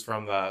Tyrese is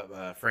from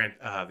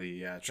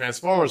the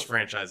Transformers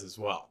franchise as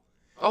well.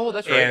 Oh,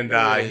 that's right. And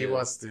he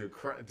wants to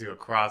do a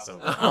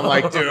crossover. I'm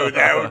like, dude,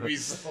 that would be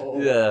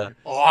so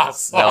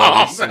awesome.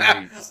 That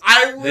would be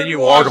sweet. Then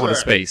you are going to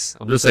space.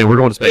 I'm just saying, we're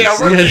going to space. Yeah,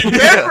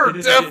 we're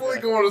definitely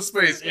going to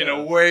space in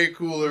a way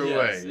cooler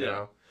way, you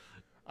know?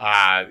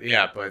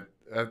 But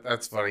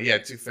that's funny. Yeah,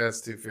 Too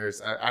Fast, Too Furious.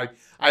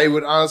 I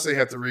would honestly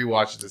have to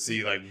rewatch it to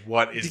see, like,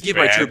 what is to give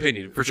bad. my true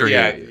opinion, for sure.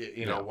 Yeah,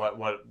 you know,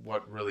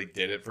 what really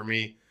did it for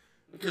me.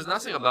 Because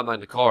not saying I'm not minding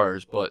the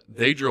cars, but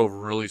they drove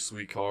really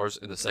sweet cars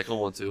in the second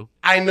one too.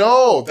 I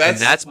know and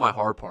that's my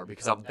hard part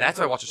because that's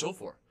what I watch the show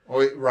for.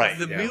 Oh, right.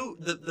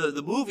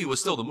 The movie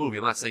was still the movie.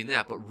 I'm not saying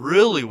that, but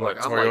really, what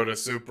Toyota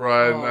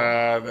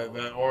Supra and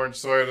the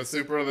orange Toyota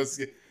Supra.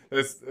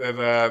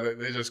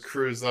 They just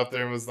cruised up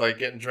there and was like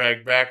getting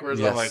dragged backwards.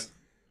 Yes. I'm like,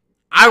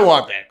 I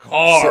want that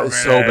car, man.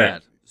 So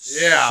bad.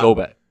 Yeah, so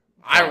bad.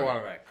 I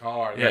wanted that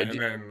car. Yeah, and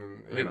then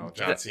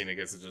John Cena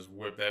gets to just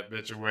whip that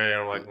bitch away.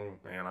 And I'm like,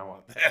 man, I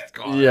want that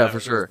car. Yeah, for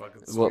sure.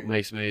 What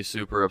makes me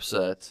super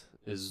upset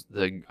is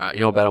you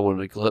know how bad I wanted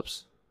an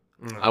Eclipse.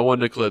 I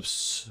wanted an Eclipse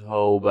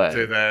so bad.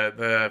 Dude,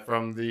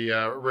 from the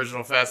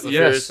original Fast and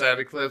Furious that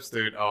Eclipse,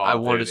 dude. Oh, I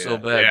wanted it so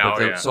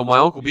bad. So my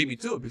uncle beat me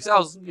to it because I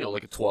was,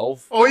 like a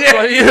 12. Oh yeah.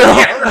 So, you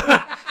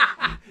know,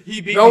 he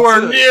beat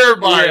nowhere me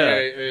nearby.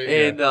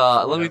 And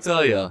let me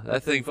tell you,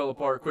 that thing fell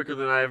apart quicker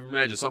than I ever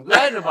imagined. So I'm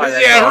glad to buy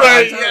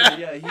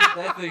that.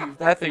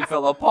 That thing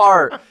fell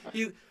apart.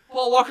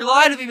 Paul Walker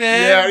lied to me,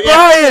 man.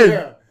 Brian.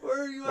 Yeah.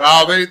 Where are you at?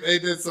 Well, they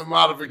did some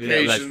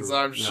modifications,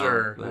 I'm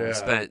sure.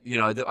 Spent,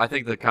 I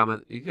think the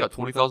comment, you got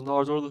 $20,000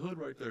 over the hood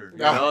right there.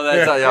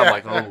 I'm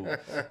like,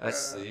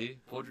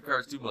 pulled your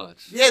cards too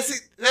much. Yeah, see,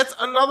 that's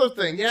another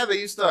thing. Yeah, they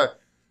used to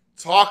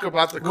talk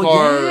about the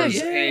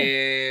cars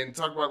and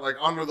talk about like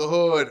under the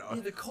hood.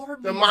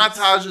 The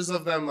montages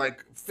of them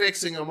like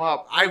fixing them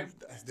up.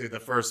 Dude, the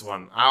first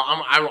one.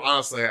 I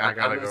honestly, I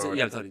gotta go.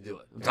 Yeah, I'm telling you, do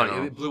it. I'm telling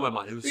you, it blew my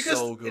mind. It was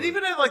so good. It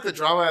even had like the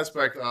drama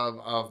aspect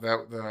of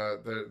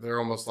that. They're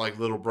almost like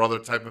little brother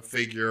type of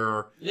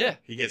figure. Yeah,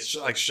 he gets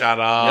shot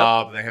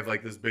up, and they have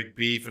like this big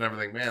beef and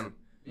everything. Man.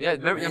 Yeah,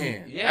 remember?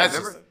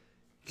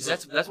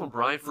 Because that's when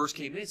Brian first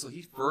came in, so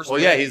he first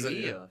met,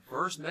 you know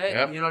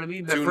what I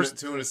mean?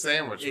 Tuna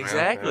sandwich, man.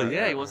 Exactly,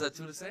 he wants that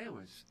tuna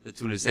sandwich. The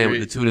tuna's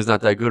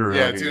not that good around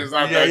here. Yeah, tuna's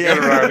not that good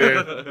around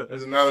here.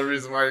 There's another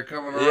reason why you're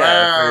coming around.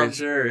 Yeah, for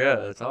sure,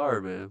 it's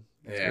hard, man.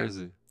 It's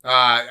crazy.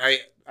 I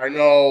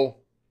know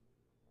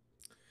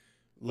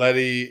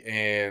Letty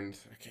and,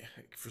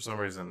 for some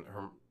reason,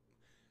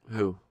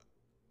 who?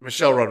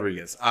 Michelle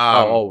Rodriguez.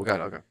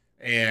 Okay.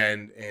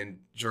 And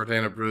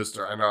Jordana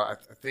Brewster. I know, I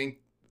think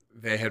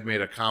they had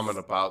made a comment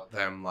about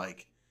them,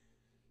 like,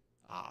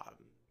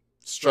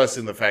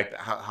 stressing the fact that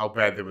how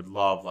bad they would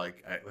love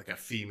like a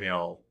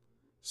female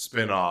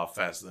spin-off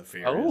Fast and the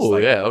Furious. Oh,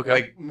 like, yeah, okay.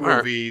 Like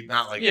movie,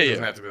 not like it doesn't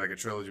yeah. have to be like a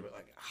trilogy, but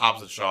like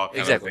Hobbs and Shaw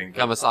kind of thing.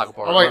 Kind of a Saga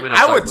part. I'm like,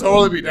 I would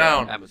totally be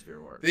down.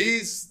 Atmosphere work.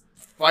 These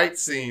fight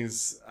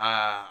scenes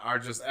are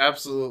just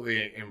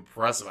absolutely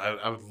impressive.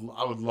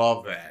 I would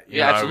love that. You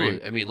know absolutely.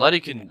 what I mean, Letty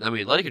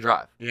can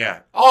drive.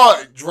 Yeah.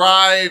 Oh,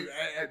 drive,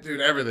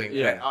 dude, everything.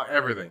 Yeah.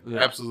 Everything. Yeah.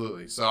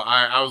 Absolutely. So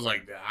I was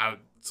like, I would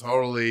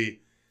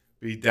totally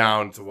be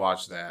down to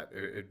watch that.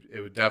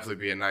 It would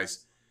definitely be a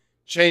nice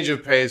change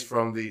of pace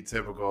from the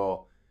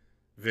typical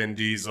Vin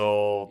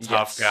Diesel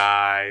tough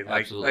guy.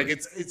 Like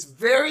it's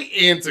very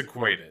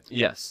antiquated.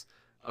 Yes.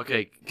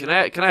 Okay. Can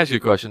I ask you a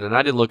question? And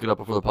I didn't look it up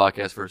before the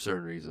podcast for a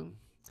certain reason.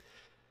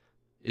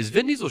 Is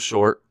Vin Diesel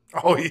short?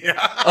 Oh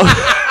yeah.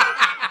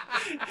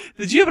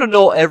 Did you happen to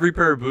know every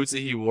pair of boots that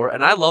he wore?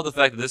 And I love the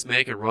fact that this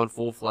man can run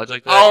full fledged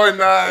like that. Oh,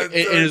 and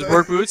in his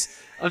work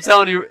boots. I'm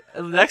telling you,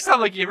 next time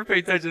like you ever pay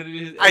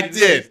attention, I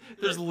did.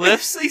 There's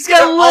lifts. He's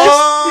got lifts.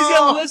 He's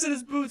got lifts in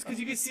his boots because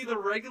you can see the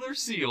regular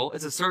seal.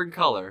 It's a certain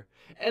color,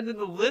 and then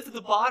the lift at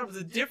the bottom is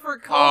a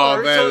different color.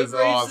 Oh, that so is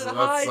awesome.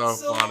 That's so it's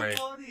so funny.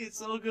 It's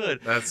so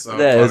good. That's so.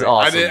 That funny. is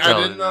awesome. I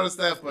didn't notice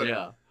that, but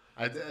yeah.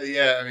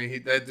 I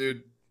mean, that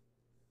dude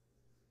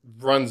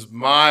runs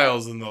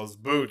miles in those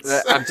boots.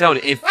 I'm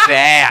telling you,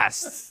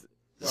 fast.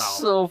 Wow.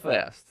 So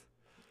fast.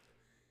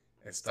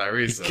 It's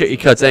Tyrese. He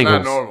cuts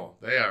angles. Not normal.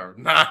 They are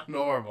not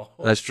normal.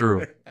 That's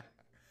true.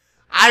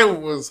 I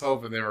was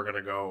hoping they were going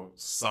to go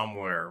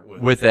somewhere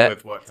with what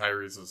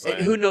Tyrese was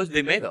saying. Who knows?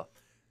 They may though.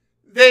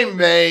 They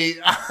may.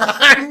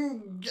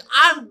 I'm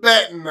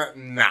betting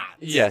not.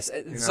 Yes,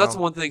 so that's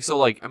one thing. So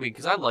like, I mean,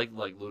 because I like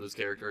Luda's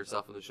character and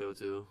stuff in the show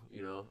too.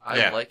 You know,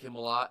 I like him a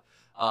lot.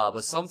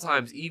 But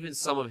sometimes even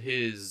some of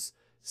his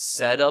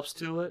setups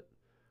to it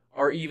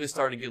are even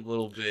starting to get a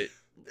little bit.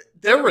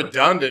 They're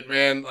redundant,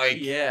 man. Like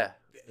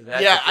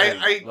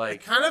I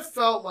kind of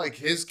felt like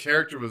his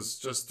character was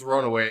just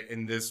thrown away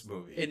in this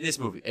movie. And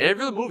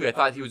every other movie, I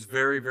thought he was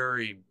very,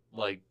 very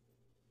like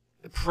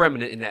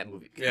preeminent in that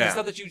movie. Yeah. The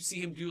stuff that you'd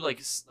see him do,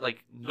 like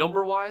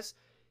number wise.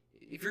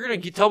 If you're gonna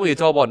tell me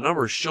it's all about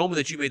numbers, show me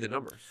that you made the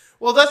numbers.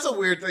 Well, that's a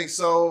weird thing.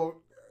 So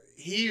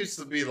he used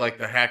to be like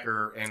the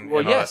hacker and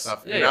all that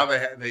stuff. And now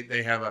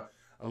they have a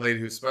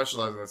lady who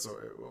specializes in that. So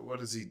what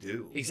does he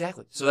do?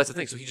 Exactly. So that's the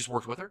thing. So he just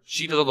works with her.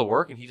 She does all the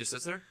work, and he just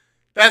sits there.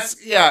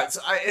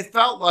 It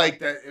felt like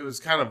that. It was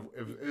kind of.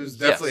 It was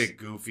definitely a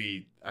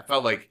goofy. I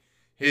felt like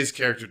his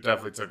character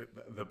definitely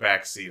took the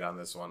back seat on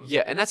this one.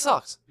 Yeah, and that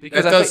sucks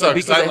because that does suck.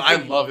 Because I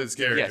love his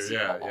character.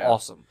 Yes,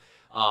 awesome.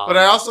 But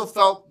I also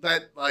felt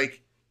that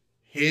like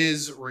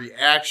his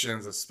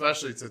reactions,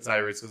 especially to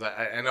Tyrese, because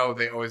I know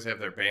they always have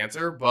their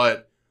banter,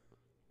 but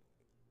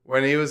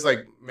when he was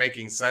like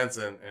making sense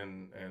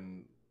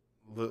and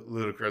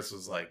Ludacris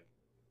was like,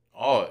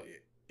 "Oh,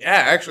 yeah,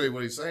 actually,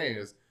 what he's saying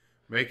is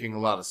making a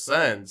lot of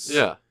sense."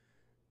 Yeah.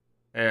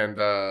 And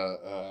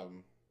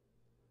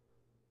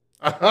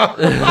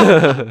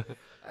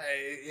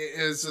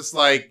it's just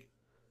like,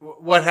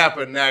 what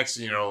happened next?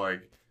 You know,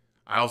 like,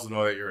 I also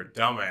know that you're a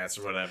dumbass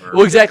or whatever.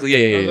 Well, exactly.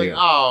 Yeah.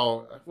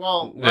 Oh,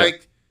 well,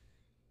 like,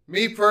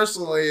 me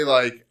personally,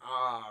 like,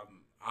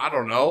 I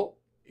don't know.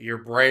 Your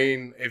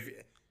brain,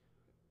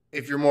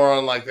 if you're more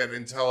on like that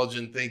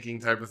intelligent thinking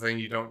type of thing,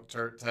 you don't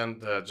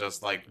tend to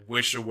just like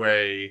wish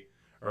away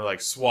or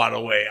like swat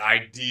away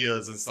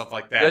ideas and stuff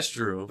like that. That's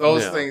true.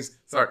 Those things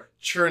start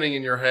churning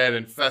in your head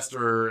and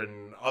fester,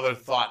 and other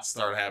thoughts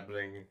start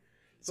happening.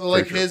 So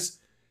like his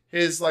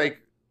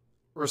like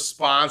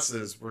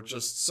responses were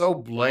just so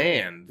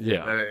bland.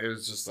 Yeah. That it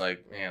was just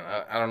like, man,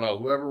 I don't know.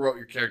 Whoever wrote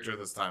your character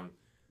this time,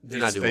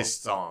 they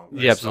stung.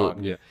 Yeah,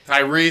 absolutely. Yeah.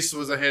 Tyrese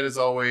was a hit as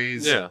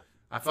always. Yeah.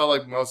 I felt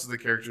like most of the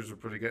characters were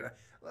pretty good.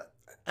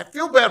 I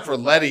feel bad for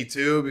Letty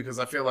too, because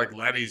I feel like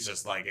Letty's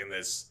just like in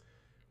this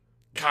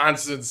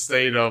constant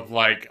state of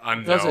like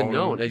unknown. Doesn't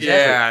know exactly.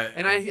 Yeah,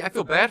 and I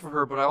feel bad for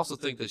her, but I also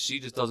think that she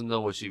just doesn't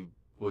know what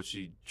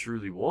she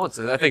truly wants,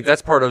 and I think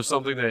that's part of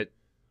something that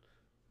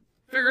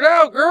figure it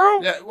out,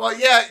 girl. Yeah, well,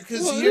 yeah,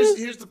 because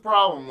here's the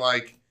problem.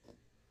 Like,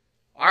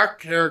 our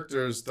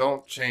characters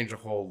don't change a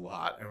whole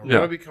lot, and we're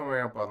going to be coming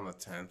up on the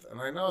 10th, and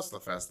I know it's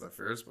the Fast and the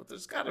Furious, but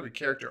there's got to be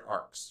character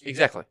arcs.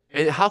 Exactly.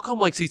 And how come,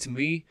 like, see, to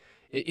me,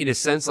 in a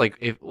sense, like,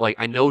 if, like,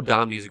 I know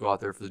Dom needs to go out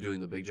there for doing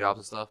the big jobs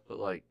and stuff, but,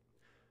 like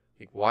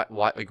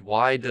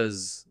why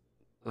does,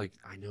 like,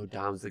 I know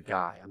Dom's the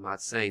guy, I'm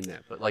not saying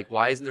that, but, like,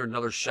 why isn't there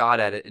another shot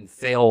at it and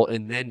fail,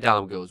 and then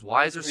Dom goes?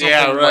 Why is there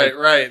something,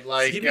 right.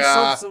 Like, give me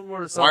something.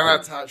 Why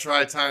not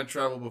try time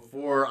travel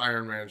before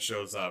Iron Man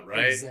shows up,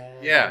 right?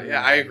 Exactly.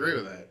 Yeah, I agree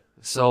with that.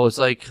 So it's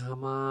like,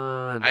 come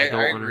on, I don't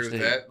agree understand.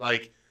 With that.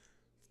 Like,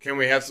 can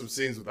we have some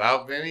scenes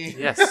without Vinny?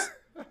 Yes.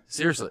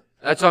 Seriously.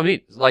 That's what I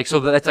mean. Like, so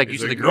that's like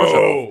using the girl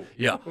show.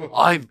 Yeah.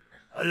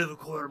 I live a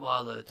quarter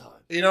mile at a time.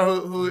 You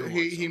know who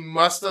he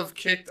must have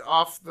kicked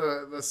off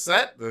the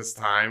set this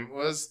time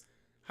was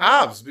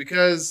Hobbs,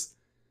 because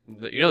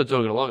you know they're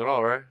doing it along at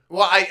all, right?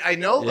 Well, I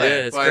know that. Yeah,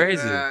 it's but,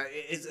 crazy.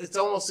 It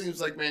almost seems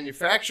like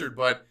manufactured,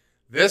 but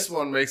This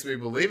one makes me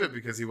believe it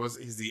because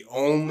he's the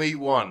only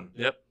one.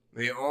 Yep.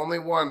 The only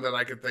one that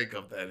I could think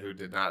of who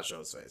did not show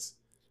his face.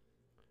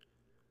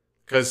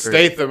 Because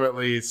Statham, at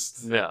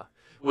least. Yeah.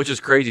 Which is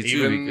crazy,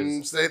 too.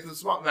 Even Statham's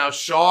small. Now,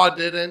 Shaw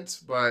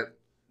didn't, but.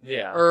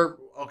 Yeah.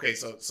 Okay,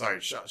 so,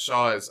 sorry.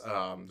 Shaw is.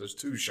 There's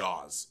two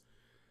Shaws.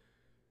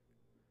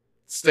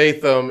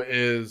 Statham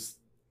is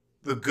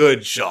the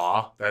good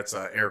Shaw. That's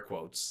air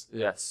quotes.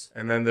 Yes.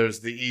 And then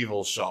there's the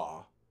evil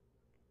Shaw.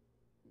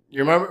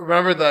 You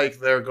remember like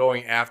they're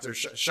going after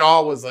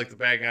Shaw was like the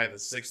bad guy, the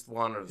sixth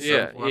one or the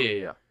seventh one.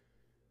 Yeah.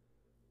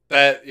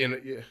 That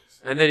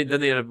and then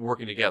they end up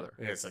working together.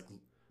 Yeah, it's like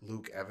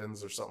Luke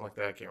Evans or something like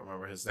that. I can't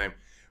remember his name.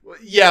 Well,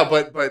 yeah,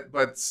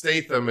 but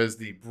Statham is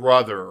the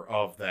brother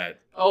of that.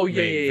 Oh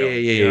yeah.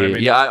 You know what I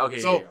mean? Yeah. Okay.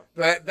 So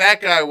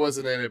that guy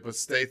wasn't in it, but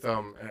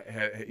Statham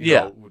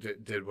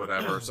did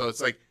whatever. So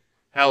it's like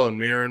Helen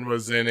Mirren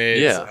was in it.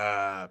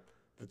 Yeah.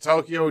 The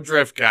Tokyo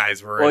Drift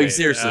guys were in it.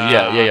 Seriously,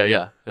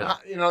 yeah.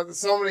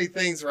 So many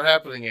things were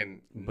happening, and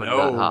but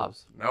not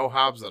Hobbs. No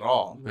Hobbs at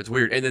all. It's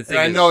weird. And the thing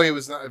I know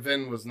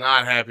Vin was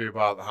not happy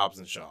about the Hobbs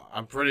and Shaw.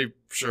 I'm pretty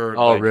sure.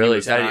 Oh, really? He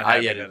was not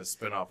happy that a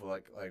spinoff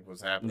like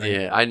was happening.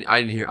 Yeah,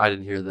 I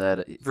didn't hear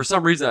that. For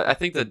some reason, I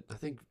think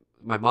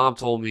my mom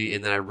told me,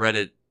 and then I read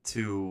it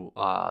too.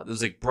 It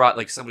was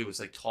like somebody was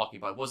like talking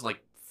about it. It wasn't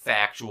like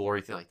factual or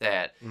anything like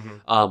that.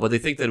 Mm-hmm. But they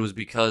think that it was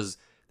because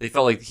they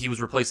felt like he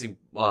was replacing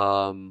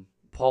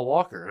Paul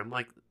Walker. I'm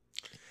like,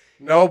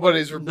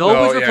 nobody's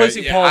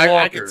replacing Paul Walker.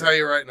 I can tell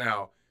you right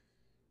now,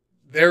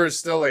 there is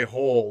still a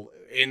hole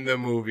in the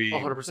movie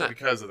 100%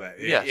 because of that.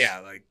 Yes.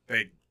 Yeah, like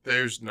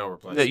there's no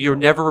replacement. You're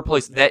never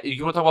replaced. That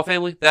you want to talk about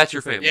family? That's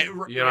your family. Yeah,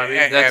 you know what I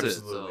mean? That's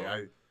absolutely.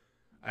 It,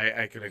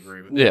 so. I can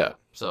agree with that. Yeah.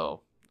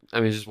 So I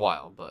mean, it's just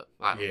wild, but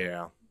I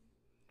don't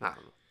know.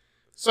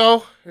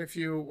 So if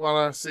you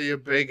want to see a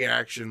big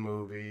action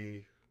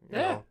movie, you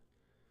know,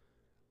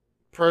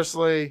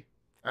 personally,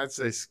 I'd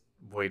say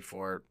wait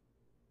for it.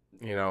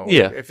 You know,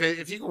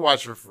 if you can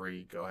watch for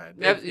free, go ahead.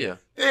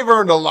 They've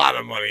earned a lot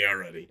of money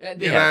already.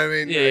 You know what I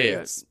mean?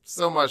 It's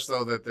so much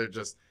so that they're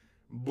just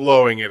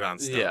blowing it on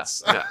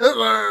stunts.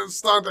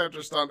 Stunt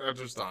after stunt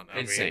after stunt.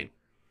 Insane.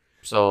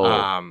 So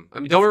I mean,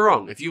 don't get me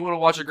wrong. If you want to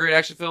watch a great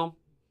action film,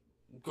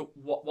 go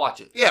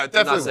watch it. Yeah,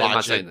 definitely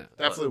watch it.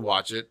 Definitely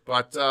watch it,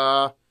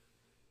 but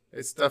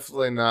it's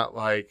definitely not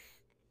like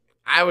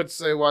I would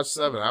say watch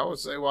 7. I would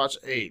say watch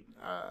 8.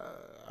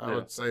 I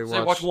would say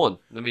watch 1.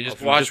 I mean,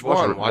 just watch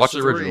 1. Watch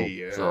the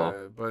 3,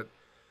 original. But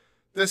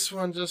this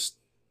one just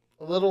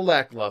a little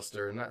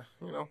lackluster, and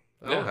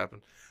that'll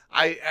happen.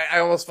 I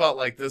almost felt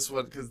like this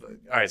one because all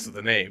right. So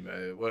the name,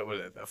 what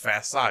was it? A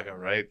Fast Saga,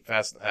 right?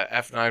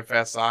 F9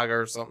 Fast Saga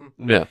or something.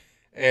 Yeah.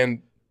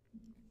 And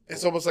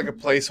it's almost like a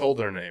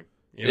placeholder name.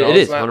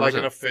 It's not 100%. like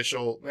an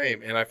official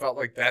name, and I felt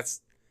like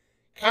that's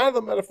kind of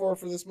the metaphor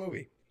for this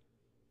movie.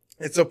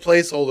 It's a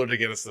placeholder to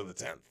get us to the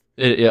 10th.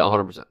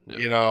 100%.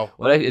 Yeah.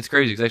 Well, it's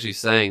crazy. It's actually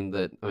saying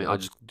that. I mean, I'll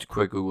just do a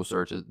quick Google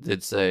search. It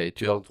did say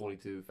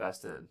 2022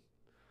 Fast 10.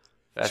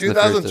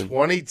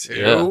 2022.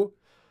 Yeah.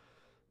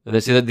 And they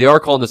say that they are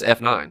calling this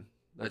F9.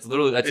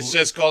 It's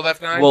just called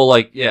F9. Well,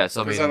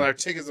 so I mean, on our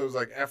tickets it was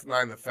like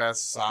F9 the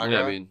Fast Saga.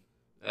 Yeah, I mean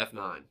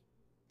F9.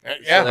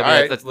 Yeah, so,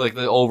 I mean, that's like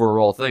the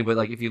overall thing. But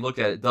like, if you look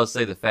at it, it does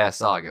say the Fast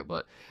Saga.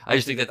 But I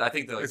just think that like,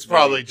 it's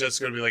probably just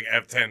going to be like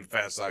F10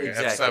 Fast Saga,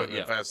 exactly,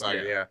 F7 Fast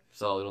Saga. Yeah.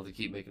 So they don't have to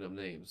keep making up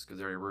names because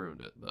they already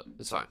ruined it. But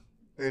it's fine.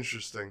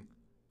 Interesting.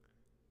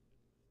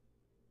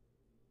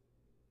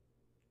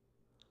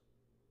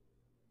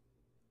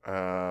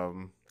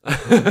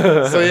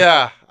 So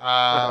yeah.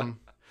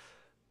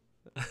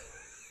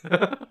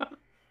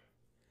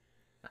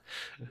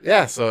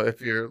 Yeah, so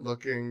if you're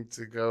looking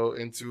to go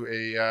into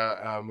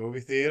a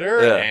movie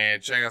theater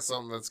and check out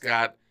something that's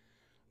got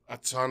a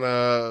ton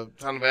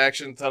of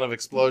action, ton of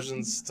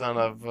explosions, ton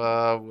of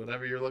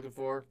whatever you're looking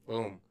for,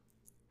 boom,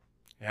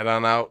 head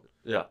on out.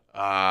 Yeah.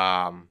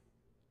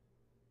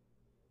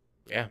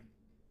 Yeah.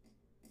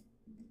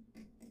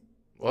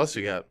 What else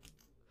you got?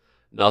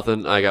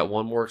 Nothing. I got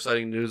one more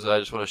exciting news that I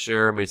just want to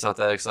share. I mean, it's not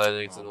that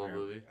exciting. It's an old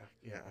movie.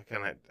 Yeah, I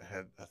kind of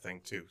had a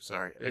thing too.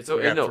 Sorry. It's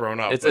okay. Thrown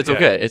up. It's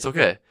okay. It's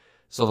okay.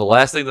 So the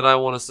last thing that I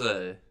want to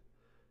say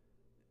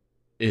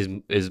is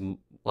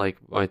like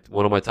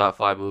one of my top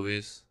 5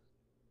 movies,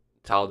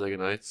 Talladega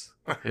Nights,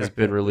 has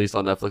been released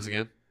on Netflix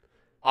again.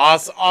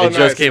 Awesome! Oh, it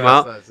just came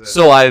out.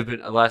 So I've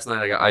been last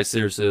night. I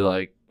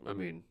seriously I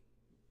mean,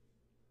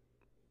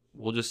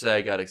 we'll just say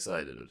I got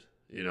excited,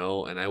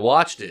 and I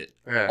watched it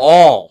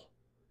all.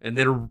 And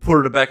then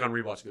put it back on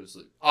rewatch, go to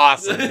sleep.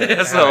 Awesome.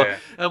 So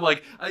I'm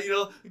like,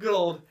 good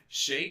old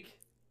shake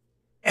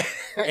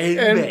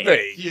and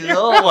bake.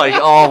 Like,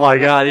 oh my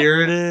god,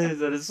 here it is.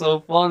 That is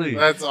so funny.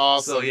 That's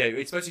awesome. So yeah,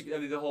 especially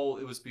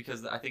it was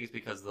because I think it's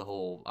because the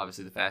whole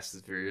obviously the Fast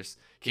and Furious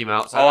came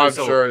out. So I'm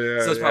sure.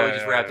 Yeah. So it's probably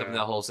just wrapped up in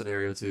that whole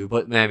scenario too.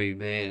 But man,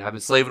 I've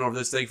been slaving over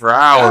this thing for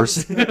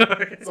hours.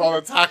 It's all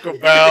the Taco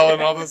Bell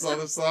and all this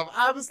other stuff.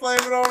 I've been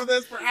slaving over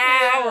this for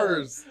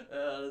hours.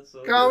 That's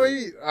so Come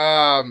eat.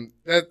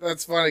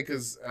 That's funny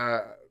because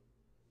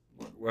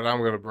what I'm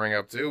going to bring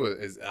up too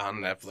is on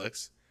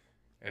Netflix,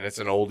 and it's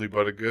an oldie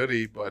but a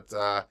goodie. But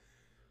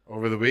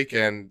over the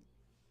weekend,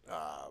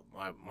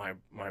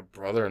 my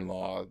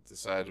brother-in-law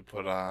decided to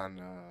put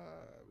on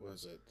what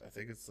is it? I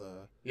think it's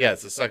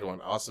it's the second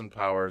one. Austin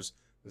Powers,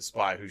 The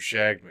Spy Who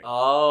Shagged Me.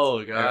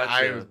 Oh, gotcha. And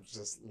I was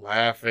just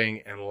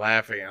laughing and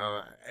laughing,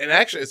 and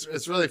actually,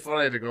 it's really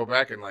funny to go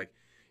back and like.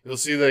 You'll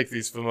see like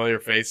these familiar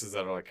faces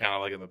that are like kind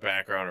of like in the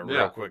background or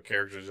real quick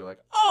characters. You're like,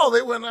 oh,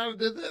 they went out and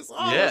did this.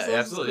 Oh, yeah, this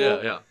absolutely,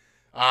 cool.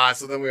 yeah.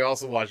 So then we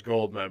also watched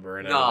Goldmember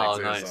and No,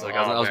 everything too. nice. So, like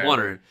I was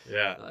wondering.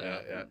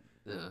 Yeah.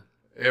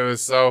 It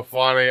was so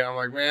funny. I'm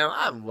like, man,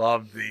 I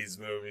loved these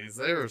movies.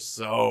 They were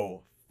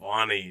so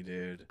funny,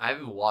 dude. I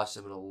haven't watched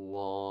them in a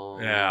long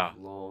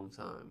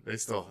time. They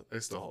still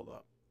hold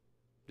up.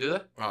 Do they?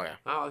 Oh yeah.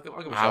 I'll give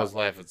them a I shot. was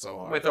laughing so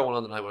hard. I might throw one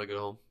on tonight when I get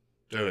home.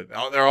 Dude,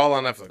 they're all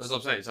on Netflix. That's what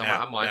I'm saying. So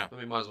I might. I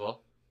mean, might as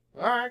well.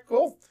 All right,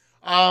 cool.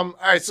 All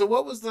right. So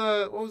what was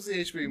the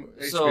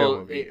HBO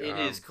movie? It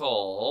is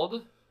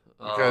called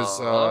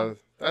because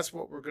that's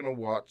what we're gonna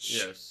watch.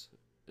 Yes.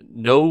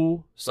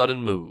 No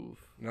Sudden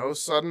Move. No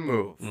Sudden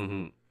Move.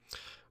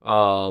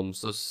 Mm-hmm.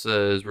 So it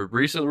says,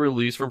 recently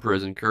released from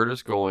prison,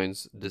 Curtis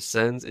Goins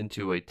descends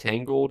into a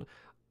tangled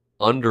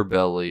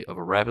underbelly of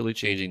a rapidly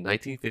changing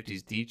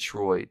 1950s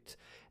Detroit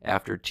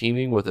after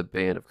teaming with a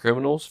band of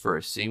criminals for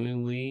a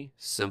seemingly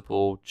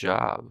simple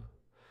job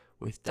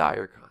with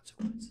dire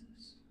consequences.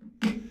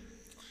 Dun,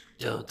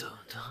 dun,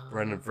 dun.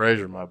 Brendan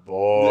Fraser, my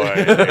boy.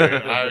 Dude,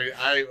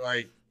 I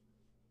like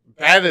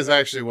that is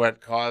actually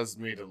what caused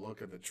me to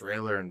look at the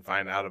trailer and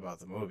find out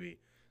about the movie.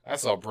 I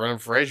saw Brendan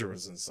Fraser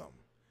was in something.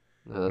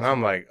 And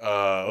I'm like,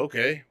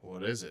 okay,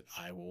 what is it?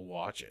 I will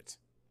watch it.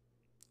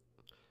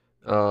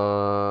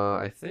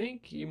 I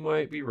think you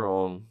might be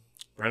wrong.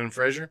 Brendan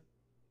Fraser?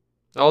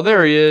 Oh,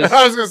 there he is.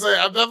 I was gonna say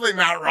I'm definitely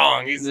not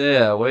wrong. He's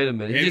wait a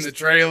minute. in the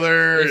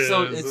trailer.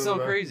 It's so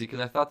crazy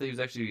because I thought that he was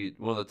actually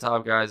one of the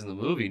top guys in the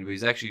movie, but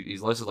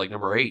he's listed like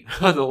number 8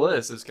 on the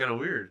list. It's kind of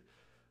weird.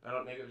 I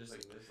don't maybe I'm just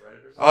like misread it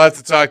or something. I'll have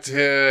to talk to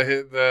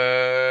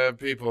the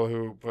people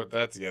who put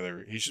that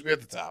together. He should be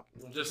at the top.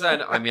 I'm just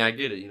saying. I mean, I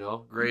get it.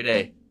 Grade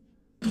A.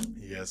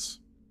 Yes.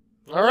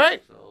 All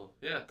right. So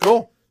yeah.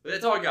 Cool. But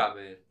that's all I got,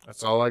 man.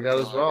 That's all I got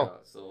as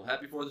well. So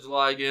happy 4th of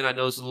July again. I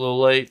know it's a little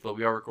late, but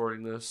we are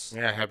recording this.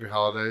 Yeah, happy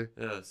holiday.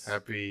 Yes.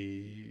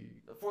 The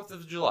 4th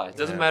of July. It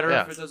doesn't matter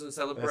if it doesn't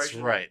celebrate. That's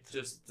right.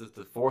 Just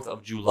the 4th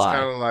of July.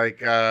 It's kind of like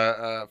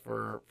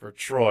for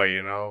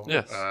Troy,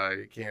 Yes.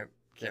 You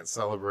can't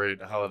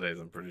celebrate holidays,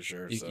 I'm pretty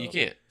sure. You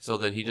can't. So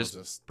then he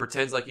just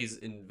pretends like he's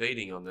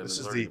invading on them. This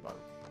and is learning the about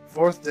it.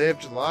 4th day of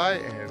July,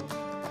 and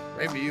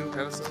maybe you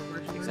kind of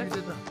celebrate.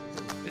 Exactly.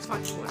 It's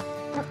fine.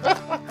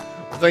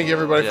 Well, thank you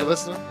everybody for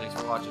listening. Thanks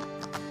for watching.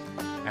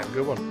 Have a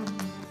good one.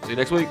 See you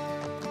next week.